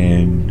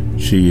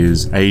 and she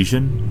is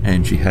Asian,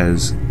 and she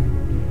has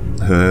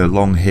her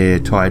long hair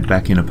tied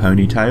back in a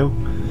ponytail,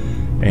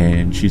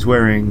 and she's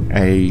wearing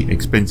a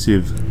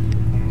expensive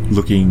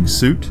looking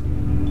suit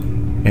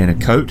and a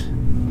coat,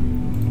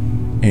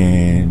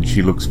 and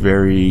she looks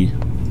very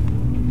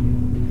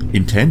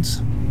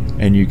intense,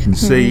 and you can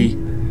see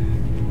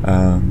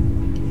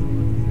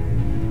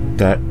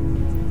that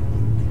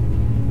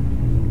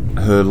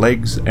her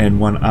legs and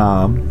one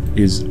arm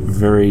is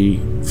very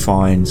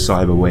fine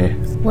cyberware.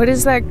 What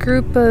is that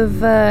group of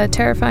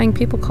terrifying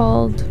people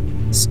called?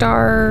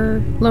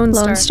 Lone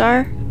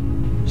Star?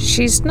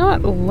 She's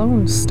not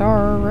Lone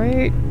Star,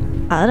 right?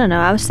 I don't know.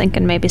 I was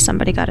thinking maybe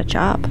somebody got a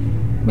job.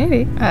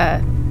 Maybe.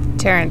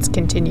 Terrence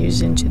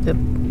continues into the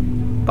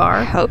I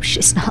bar. hope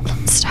she's not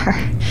Lone Star.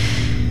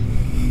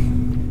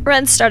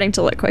 Ren's starting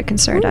to look quite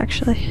concerned,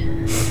 actually.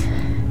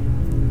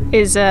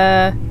 Is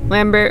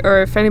Lambert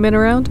or Fennyman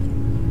around?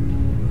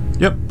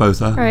 Yep,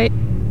 both are. Alright.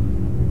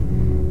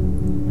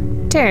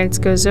 Terrence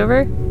goes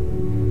over.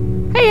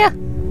 Hiya!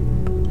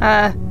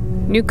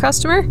 New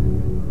customer?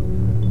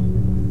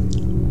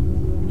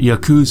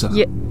 Yakuza.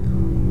 Yeah.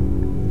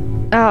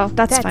 Oh,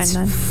 that's fine That's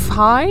then.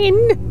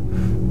 fine?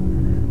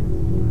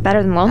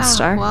 Better than Lone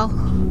Star. Well,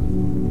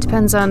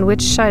 depends on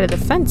which side of the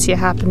fence you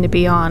happen to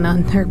be on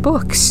their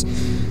books.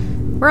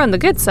 We're on the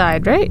good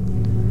side, right?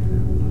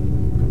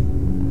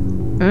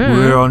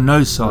 We're on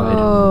no side,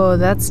 Oh,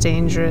 that's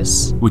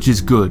dangerous. which is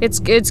good. It's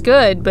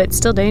good, but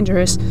still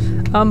dangerous.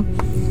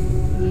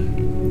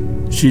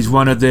 She's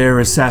one of their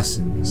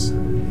assassins,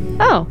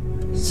 Oh,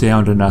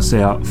 sounding us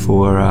out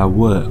for our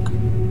work.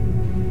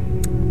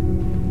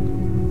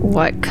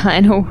 what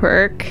kind of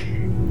work?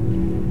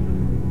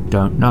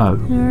 Don't know.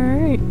 All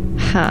right.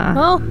 Huh.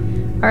 Well,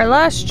 our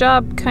last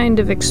job kind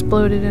of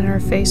exploded in our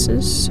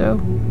faces, so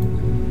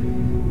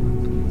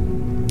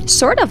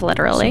Sort of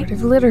literally. sort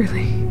of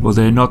literally. Well,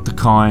 they're not the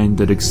kind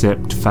that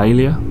accept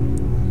failure.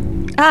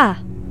 Ah.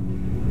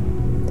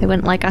 They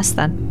wouldn't like us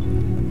then.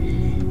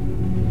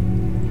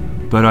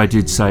 But I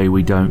did say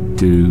we don't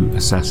do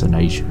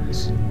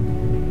assassinations.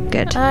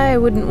 Good. I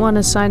wouldn't want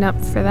to sign up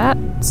for that,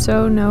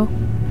 so no.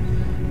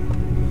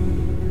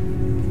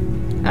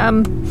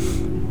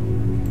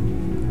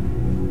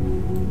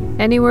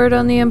 Any word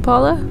on the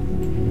Impala?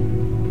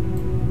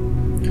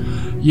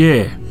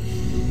 Yeah.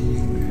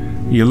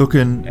 You're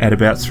looking at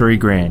about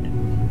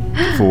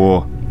 $3,000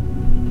 for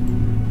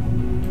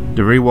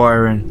the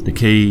rewiring, the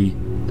key,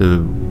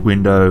 the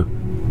window,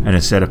 and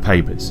a set of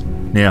papers.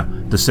 Now,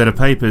 the set of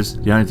papers,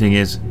 the only thing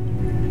is,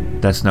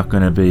 that's not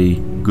going to be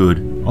good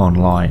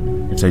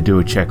online. If they do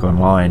a check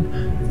online,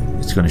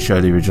 it's going to show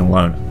the original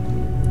owner.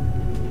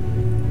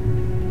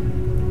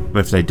 But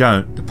if they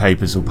don't, the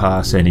papers will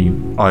pass any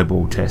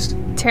eyeball test.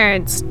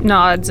 Terrence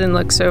nods and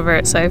looks over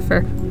at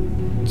Cypher.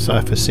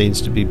 Cypher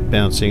seems to be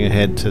bouncing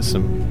ahead to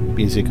some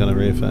music on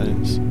her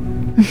earphones.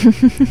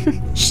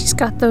 She's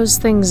got those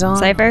things on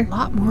Cypher? a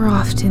lot more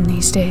often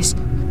these days.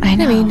 I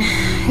know. I mean,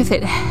 if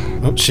it...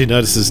 Oh, she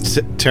notices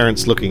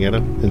Terrence looking at her,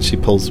 and she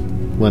pulls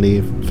one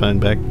earphone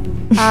back.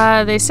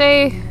 They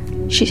say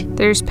She.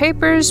 there's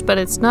papers, but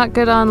it's not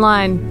good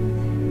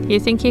online. You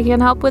think you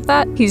can help with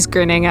that? He's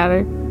grinning at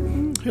her.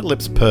 Her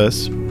lips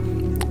purse.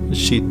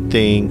 She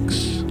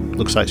thinks.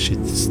 Looks like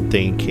she's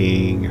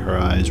thinking. Her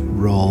eyes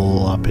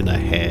roll up in her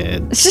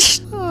head.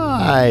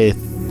 I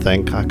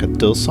think I could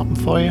do something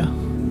for you.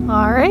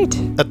 All right.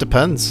 It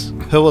depends.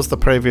 Who was the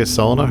previous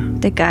owner?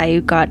 The guy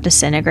who got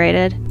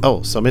disintegrated.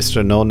 Oh, so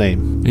Mr. No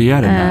Name. He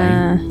had a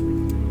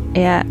name.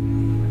 Yeah.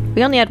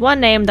 We only had one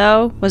name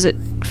though. Was it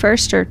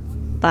first or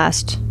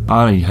last?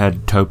 I only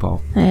had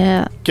Topol.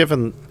 Yeah.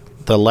 Given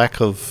the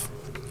lack of,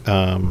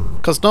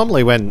 because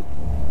normally when,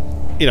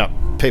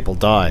 people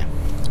die,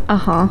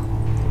 Uh-huh.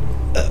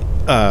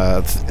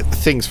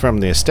 things from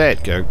the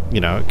estate go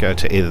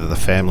to either the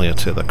family or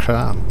to the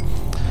crown.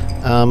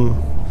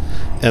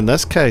 In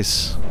this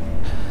case,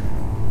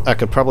 I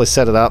could probably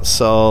set it up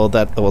so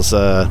that it was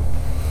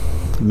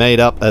made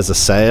up as a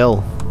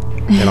sale,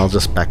 and I'll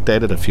just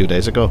backdate it a few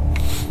days ago.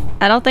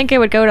 I don't think it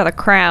would go to the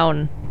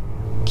crown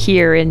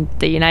here in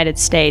the United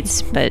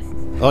States, but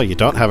Oh, you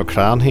don't have a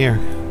crown here?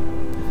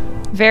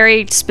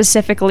 very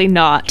specifically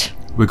not.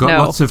 We got No.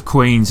 lots of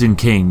queens and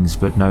kings,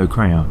 but no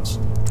crowns.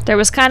 There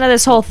was kind of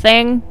this whole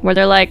thing where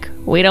they're like,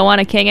 we don't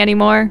want a king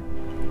anymore.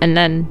 And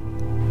then,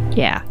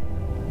 yeah.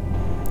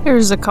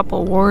 There's a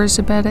couple wars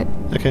about it.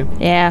 Okay.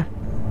 Yeah.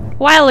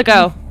 While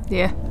ago.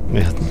 Yeah.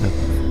 Yeah.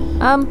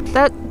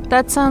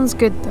 That sounds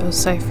good though,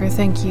 Cypher.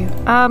 Thank you.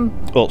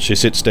 Well, she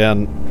sits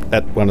down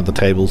at one of the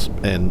tables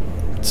and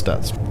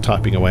starts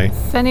typing away.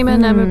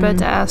 Fennyman, I'm about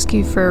to ask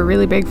you for a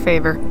really big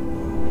favor.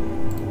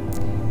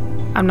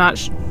 I'm not.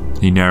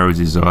 He narrows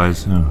his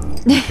eyes. Oh,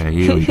 okay,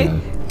 here we go.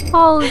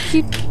 Oh,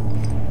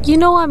 you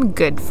know I'm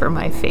good for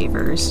my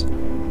favors,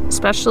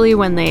 especially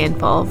when they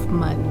involve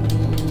money.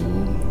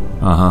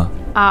 Uh-huh.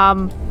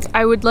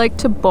 I would like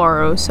to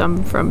borrow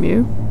some from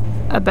you,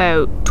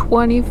 about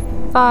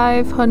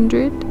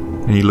 2,500.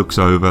 And he looks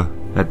over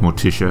at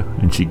Morticia,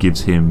 and she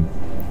gives him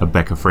a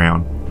Becca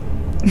frown.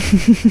 And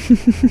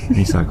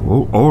he's like,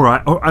 oh, all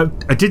right. Oh,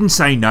 I didn't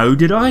say no,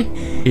 did I?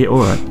 Yeah, all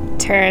right.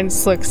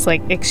 Terrence looks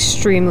like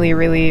extremely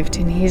relieved,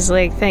 and he's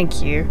like,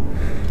 "Thank you.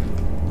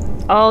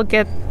 I'll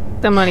get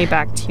the money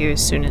back to you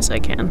as soon as I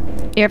can."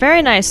 You're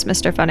very nice,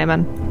 Mr.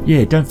 Funnyman.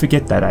 Yeah, don't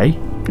forget that, eh?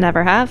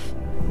 Never have.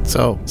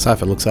 So,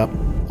 Cypher looks up.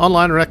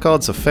 Online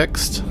records are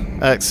fixed,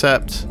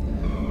 except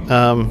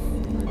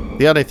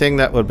the only thing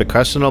that would be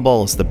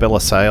questionable is the bill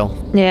of sale.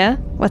 Yeah?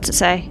 What's it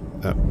say?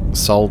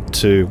 Sold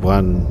to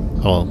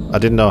one. Well, I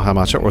didn't know how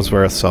much it was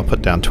worth, so I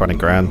put down 20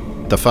 grand.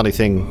 The funny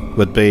thing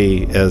would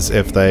be is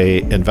if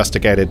they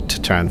investigated to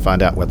try and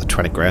find out where the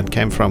 20 grand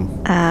came from.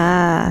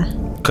 Ah.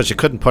 Because you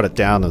couldn't put it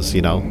down as,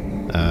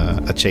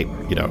 a cheap,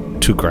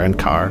 2 grand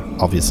car.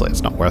 Obviously,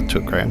 it's not worth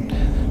 2 grand.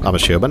 I'm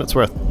assuming it's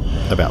worth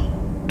about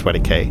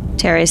 20k.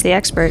 Terry's the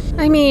expert.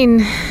 I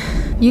mean,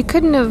 you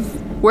couldn't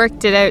have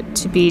worked it out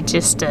to be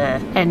just a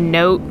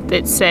note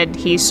that said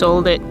he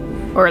sold it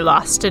or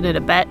lost it in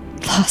a bet.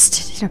 Lost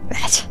it in a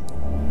bet.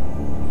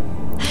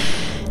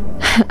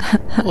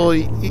 Well,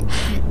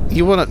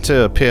 you want it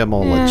to appear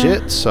more Yeah.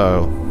 legit,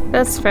 so...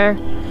 That's fair.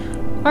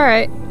 All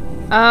right.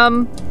 I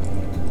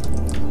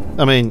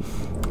mean,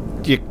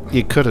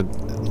 you could have...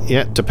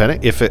 Yeah,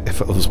 depending. If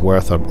it was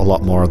worth a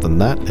lot more than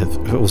that.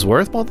 If it was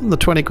worth more than the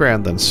 20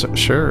 grand, then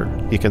sure,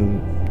 you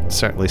can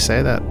certainly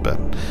say that, but...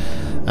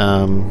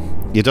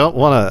 you don't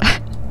want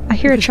to... I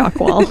hear a chalk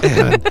wall.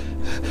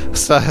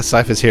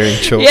 Cypher's hearing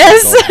chalk.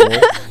 Yes.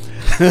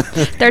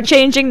 They're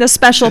changing the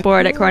special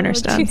board at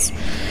Cornerstones.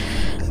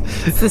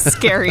 It's the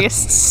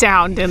scariest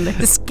sound in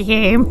this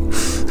game.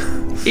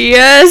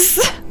 Yes.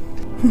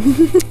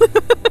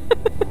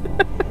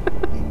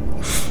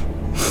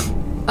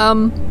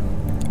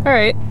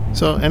 Alright.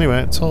 So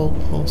anyway, it's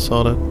all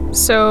sorted.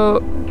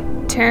 So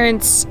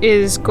Terrence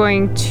is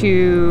going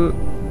to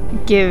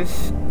give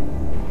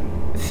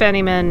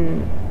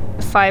Fennyman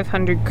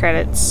 500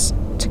 credits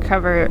to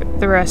cover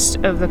the rest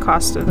of the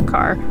cost of the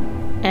car.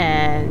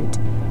 And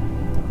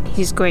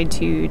he's going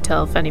to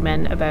tell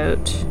Fennyman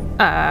about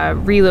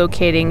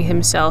relocating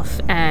himself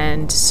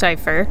and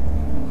Cypher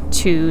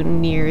to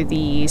near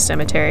the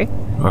cemetery.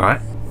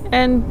 Alright.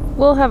 And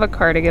we'll have a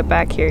car to get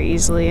back here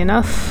easily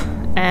enough.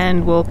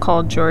 And we'll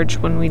call George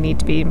when we need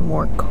to be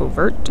more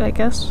covert, I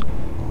guess.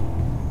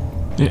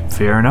 Yeah,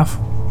 fair enough.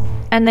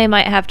 And they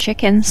might have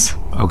chickens.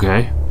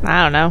 Okay.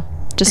 I don't know.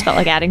 Just felt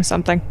like adding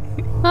something.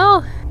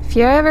 Well, if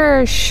you're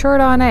ever short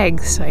on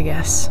eggs, I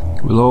guess.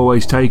 We'll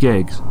always take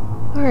eggs.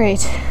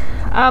 Alright.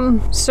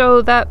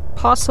 So that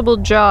possible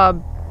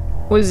job,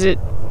 was it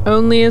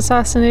only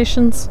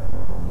assassinations?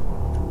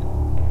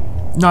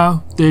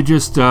 No, they're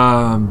just,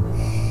 what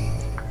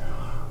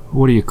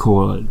do you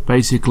call it?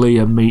 Basically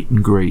a meet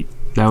and greet.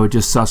 They were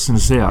just sussing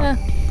us out. Yeah,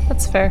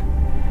 that's fair.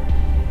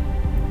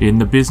 In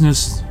the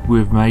business,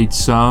 we've made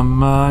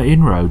some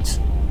inroads.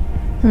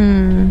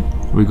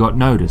 We got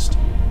noticed.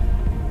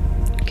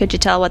 Could you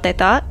tell what they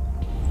thought?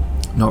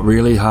 Not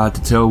really hard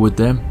to tell with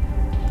them.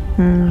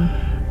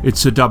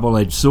 It's a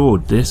double-edged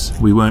sword, this.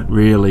 We weren't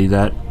really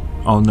that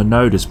on the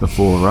notice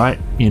before, right?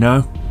 You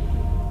know?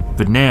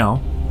 But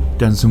now,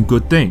 done some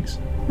good things.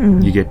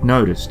 You get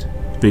noticed.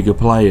 Bigger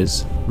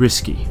players.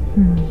 Risky.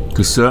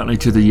 Because certainly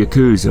to the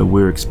Yakuza,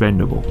 we're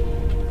expendable.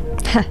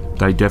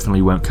 They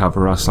definitely won't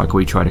cover us like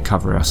we try to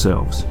cover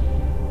ourselves.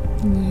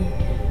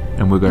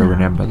 And we're going to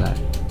remember that.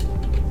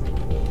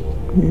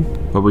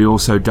 But we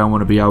also don't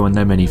want to be owing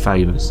them any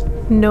favours.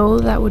 No,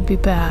 that would be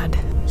bad.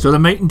 So the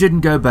meeting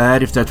didn't go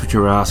bad, if that's what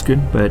you're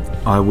asking, but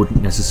I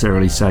wouldn't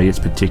necessarily say it's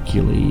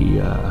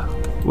particularly...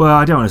 well,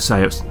 I don't want to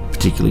say it's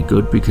particularly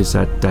good, because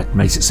that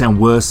makes it sound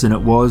worse than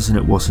it was, and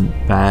it wasn't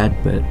bad,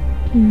 but...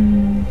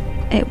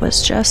 It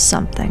was just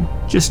something.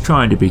 Just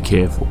trying to be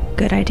careful.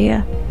 Good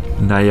idea.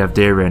 And they have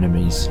their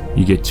enemies.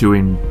 You get two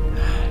in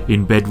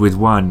bed with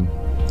one,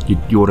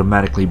 you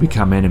automatically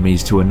become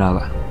enemies to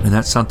another. And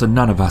that's something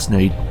none of us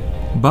need.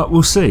 But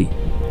we'll see.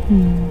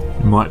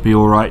 It might be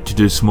alright to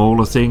do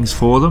smaller things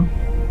for them.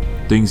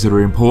 Things that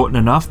are important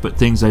enough, but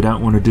things they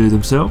don't want to do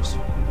themselves.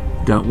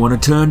 Don't want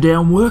to turn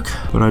down work,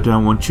 but I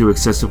don't want you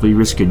excessively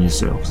risking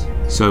yourselves.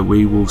 So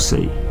we will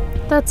see.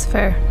 That's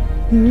fair.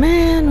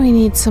 Man, we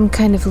need some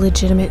kind of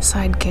legitimate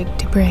sidekick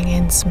to bring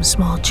in some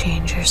small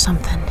change or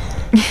something.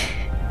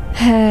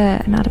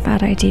 Not a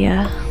bad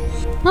idea.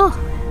 Oh,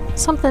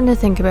 something to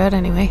think about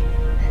anyway.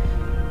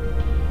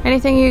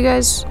 Anything you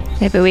guys...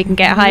 Maybe we can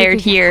get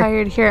hired here.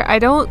 Hired here. I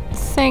don't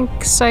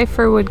think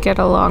Cypher would get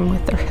along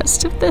with the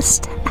rest of this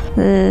staff.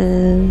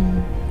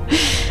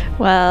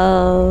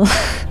 Well...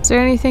 Is there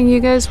anything you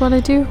guys want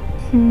to do?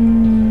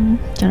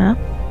 Dunno.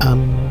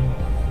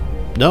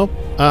 No.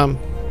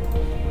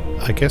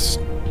 I guess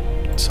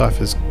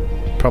Cypher's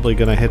probably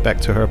going to head back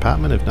to her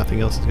apartment if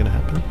nothing else is going to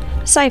happen.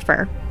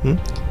 Cypher.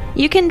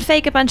 You can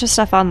fake a bunch of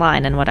stuff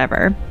online and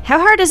whatever. How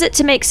hard is it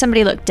to make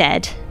somebody look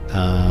dead?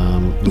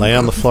 Lay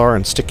on the floor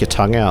and stick your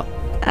tongue out.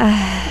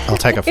 I'll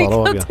take a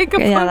photo of you.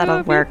 Yeah,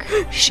 that'll work.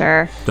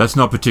 Sure. That's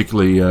not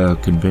particularly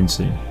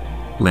convincing,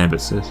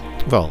 Lambert says.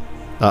 Well,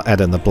 I'll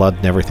add in the blood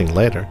and everything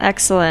later.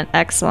 Excellent.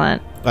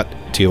 But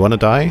do you want to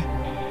die?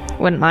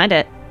 Wouldn't mind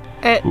it.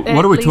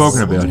 What are we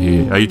talking about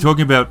here? Are you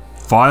talking about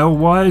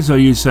file-wise, or are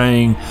you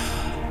saying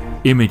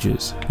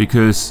images?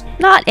 Because...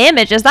 Not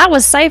images, that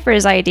was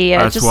Cypher's idea.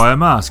 That's why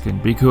I'm asking,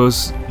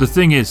 because the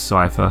thing is,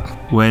 Cypher,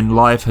 when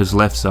life has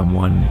left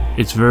someone,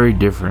 it's very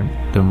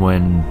different than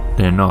when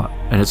they're not,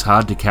 and it's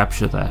hard to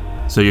capture that.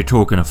 So you're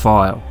talking a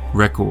file,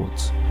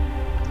 records.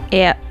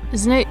 Yeah.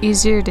 Isn't it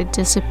easier to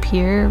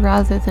disappear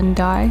rather than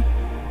die?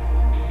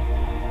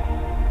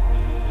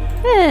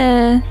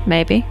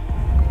 Maybe.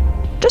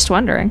 Just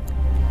wondering.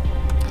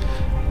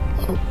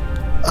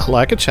 I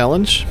like a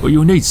challenge. Well,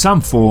 you'll need some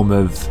form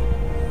of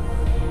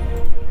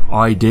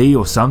ID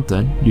or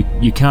something.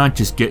 You can't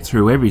just get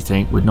through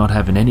everything with not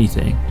having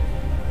anything.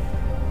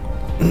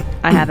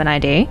 I have an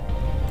ID.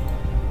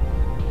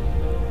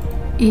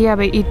 Yeah,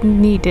 but you'd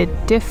need a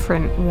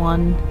different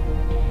one.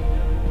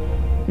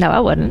 No, I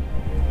wouldn't.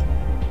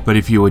 But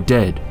if you were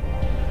dead...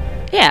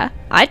 Yeah,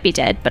 I'd be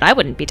dead, but I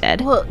wouldn't be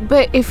dead. Well,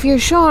 but if you're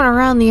showing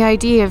around the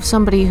idea of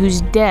somebody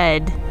who's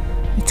dead,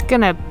 it's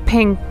gonna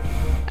ping...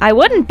 I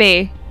wouldn't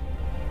be.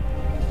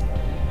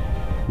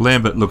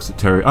 Lambert looks at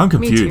Terry. I'm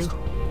confused. Me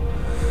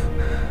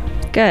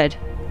too. Good.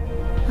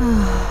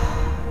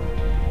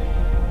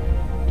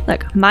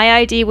 Look, my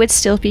ID would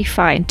still be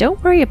fine.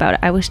 Don't worry about it.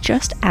 I was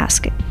just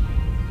asking.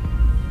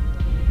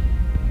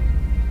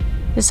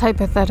 This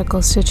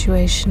hypothetical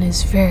situation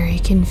is very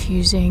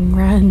confusing,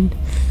 Ren.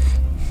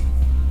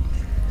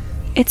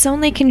 It's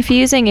only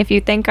confusing if you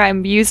think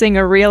I'm using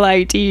a real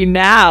ID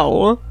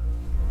now.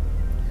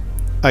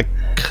 I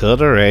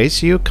could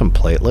erase you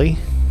completely.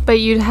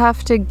 But you'd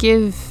have to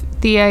give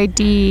the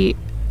ID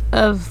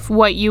of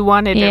what you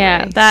wanted to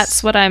Yeah, erase.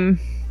 that's what I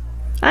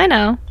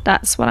know.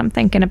 That's what I'm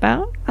thinking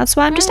about. That's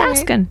why I'm just Alright.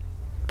 asking.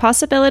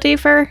 Possibility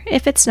for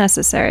if it's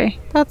necessary.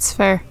 That's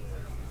fair.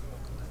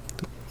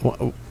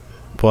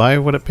 Why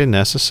would it be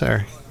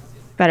necessary?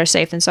 Better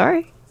safe than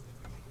sorry.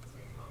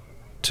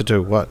 To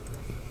do what?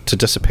 To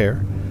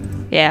disappear?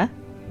 Yeah.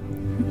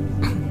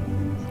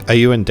 Are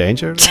you in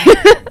danger?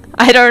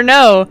 I don't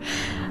know.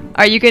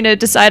 Are you going to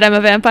decide I'm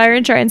a vampire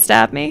and try and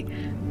stab me?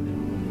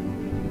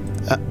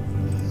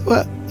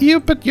 Well,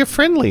 but you're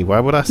friendly. Why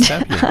would I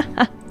stab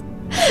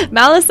you?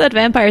 Malice said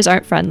vampires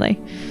aren't friendly.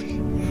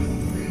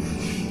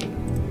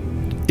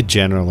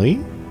 Generally.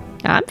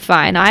 I'm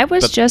fine. I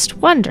was But- just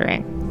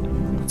wondering.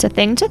 It's a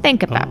thing to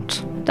think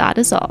about. That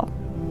is all.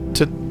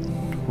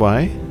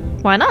 Why?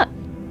 Why not?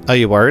 Are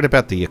you worried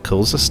about the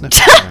Yakuza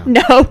sniffing around?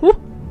 No.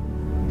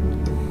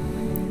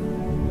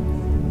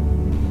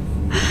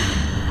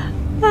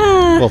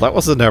 Well, that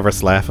was a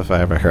nervous laugh if I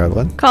ever heard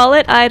one. Call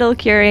it idle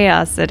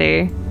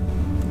curiosity.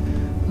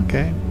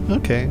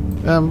 Okay.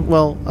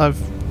 Well,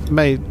 I've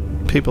made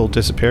people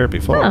disappear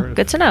before. Oh,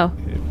 good to know.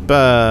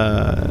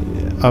 But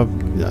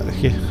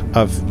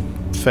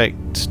I've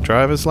faked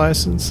driver's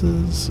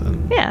licenses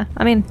and Yeah,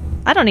 I mean,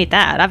 I don't need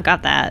that. I've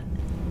got that.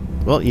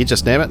 well, you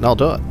just name it and I'll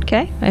do it.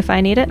 Okay, if I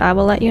need it, I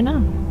will let you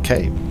know.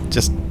 Okay,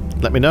 just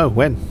let me know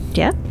when.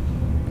 Yeah.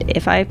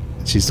 If I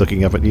She's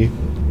looking up at you.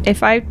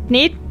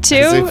 need As to,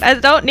 if- I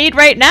don't need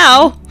right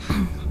now.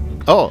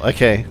 Oh,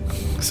 okay.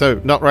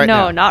 So not right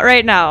now. No, not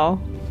right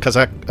now. Because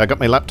I got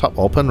my laptop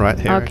open right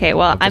here. Okay,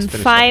 well, I've just I'm finished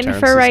up fine Terrence's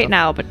for right stuff.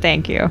 now, but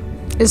thank you.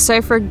 Is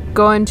Cypher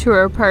going to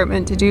her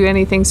apartment to do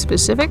anything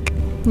specific?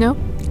 No?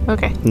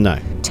 Okay. No.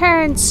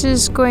 Terrence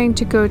is going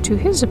to go to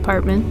his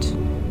apartment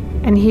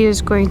and he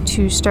is going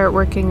to start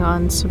working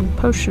on some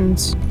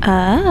potions.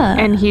 Ah.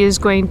 And he is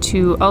going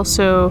to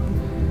also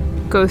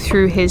go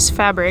through his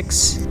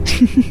fabrics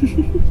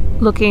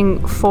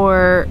looking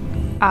for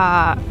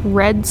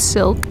red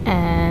silk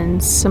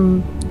and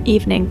some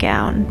Evening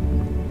gown.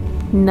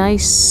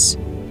 nice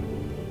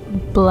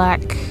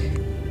black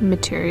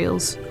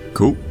materials.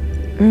 Cool.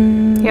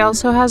 He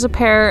also has a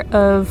pair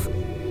of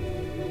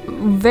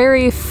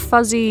very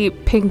fuzzy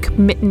pink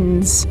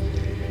mittens.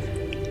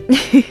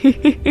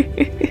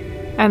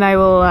 And I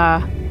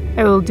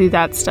will do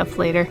that stuff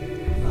later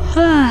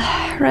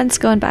Ren's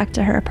going back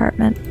to her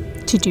apartment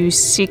to do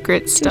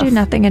secret to stuff. do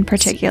nothing in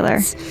particular.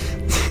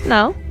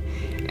 No,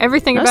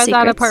 Everything No about that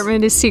secrets.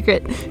 apartment is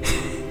secret.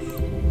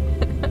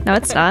 no,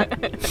 it's not.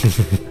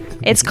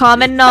 It's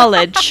common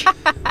knowledge.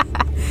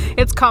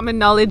 It's common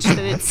knowledge that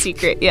it's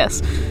secret,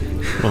 yes.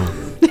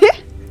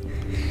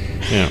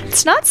 Yeah.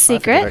 It's not I have to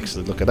secret.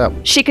 actually look it up.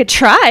 She could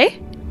try.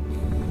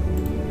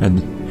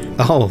 And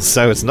Oh,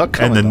 so it's not and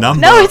common. the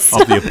knowledge. number No, it's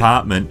of the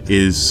apartment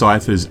is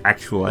Cypher's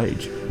actual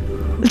age.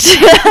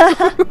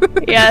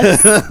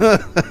 Yes.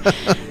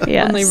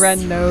 Yes. Only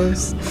Ren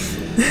knows.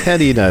 How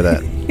do you know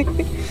that?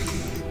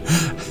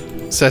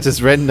 So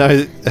does Ren know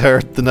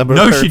the number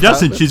No, of her she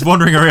doesn't. apartment? She's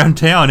wandering around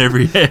town at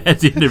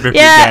the end of every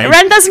Yeah, game.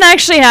 Ren doesn't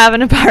actually have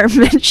an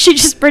apartment. She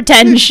just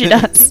pretends she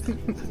does.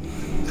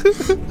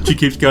 She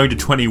keeps going to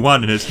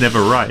 21 and it's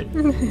never right.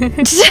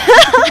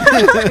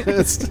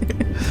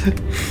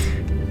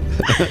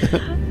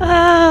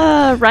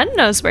 Ren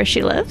knows where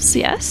she lives,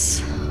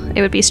 yes.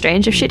 It would be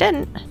strange if she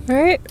didn't.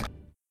 Right?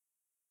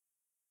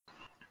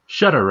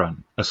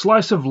 Shadowrun, a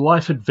slice of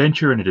life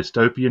adventure in a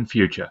dystopian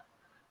future,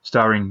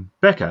 starring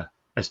Becca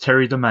as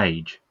Terry the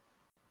Mage,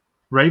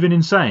 Raven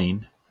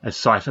Insane as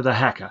Cypher the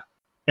Hacker,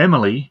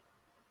 Emily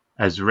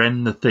as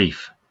Ren the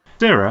Thief,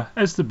 Sarah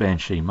as the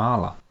Banshee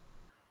Marla,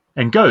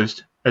 and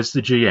Ghost as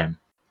the GM.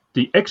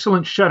 The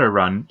excellent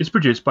Shadowrun is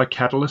produced by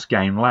Catalyst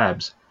Game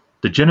Labs.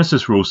 The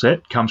Genesis rule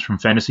set comes from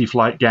Fantasy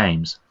Flight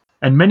Games,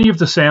 and many of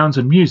the sounds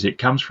and music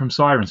comes from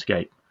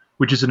Sirenscape,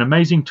 which is an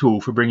amazing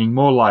tool for bringing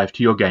more life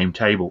to your game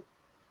table.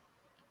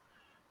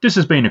 This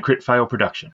has been a Crit Fail production.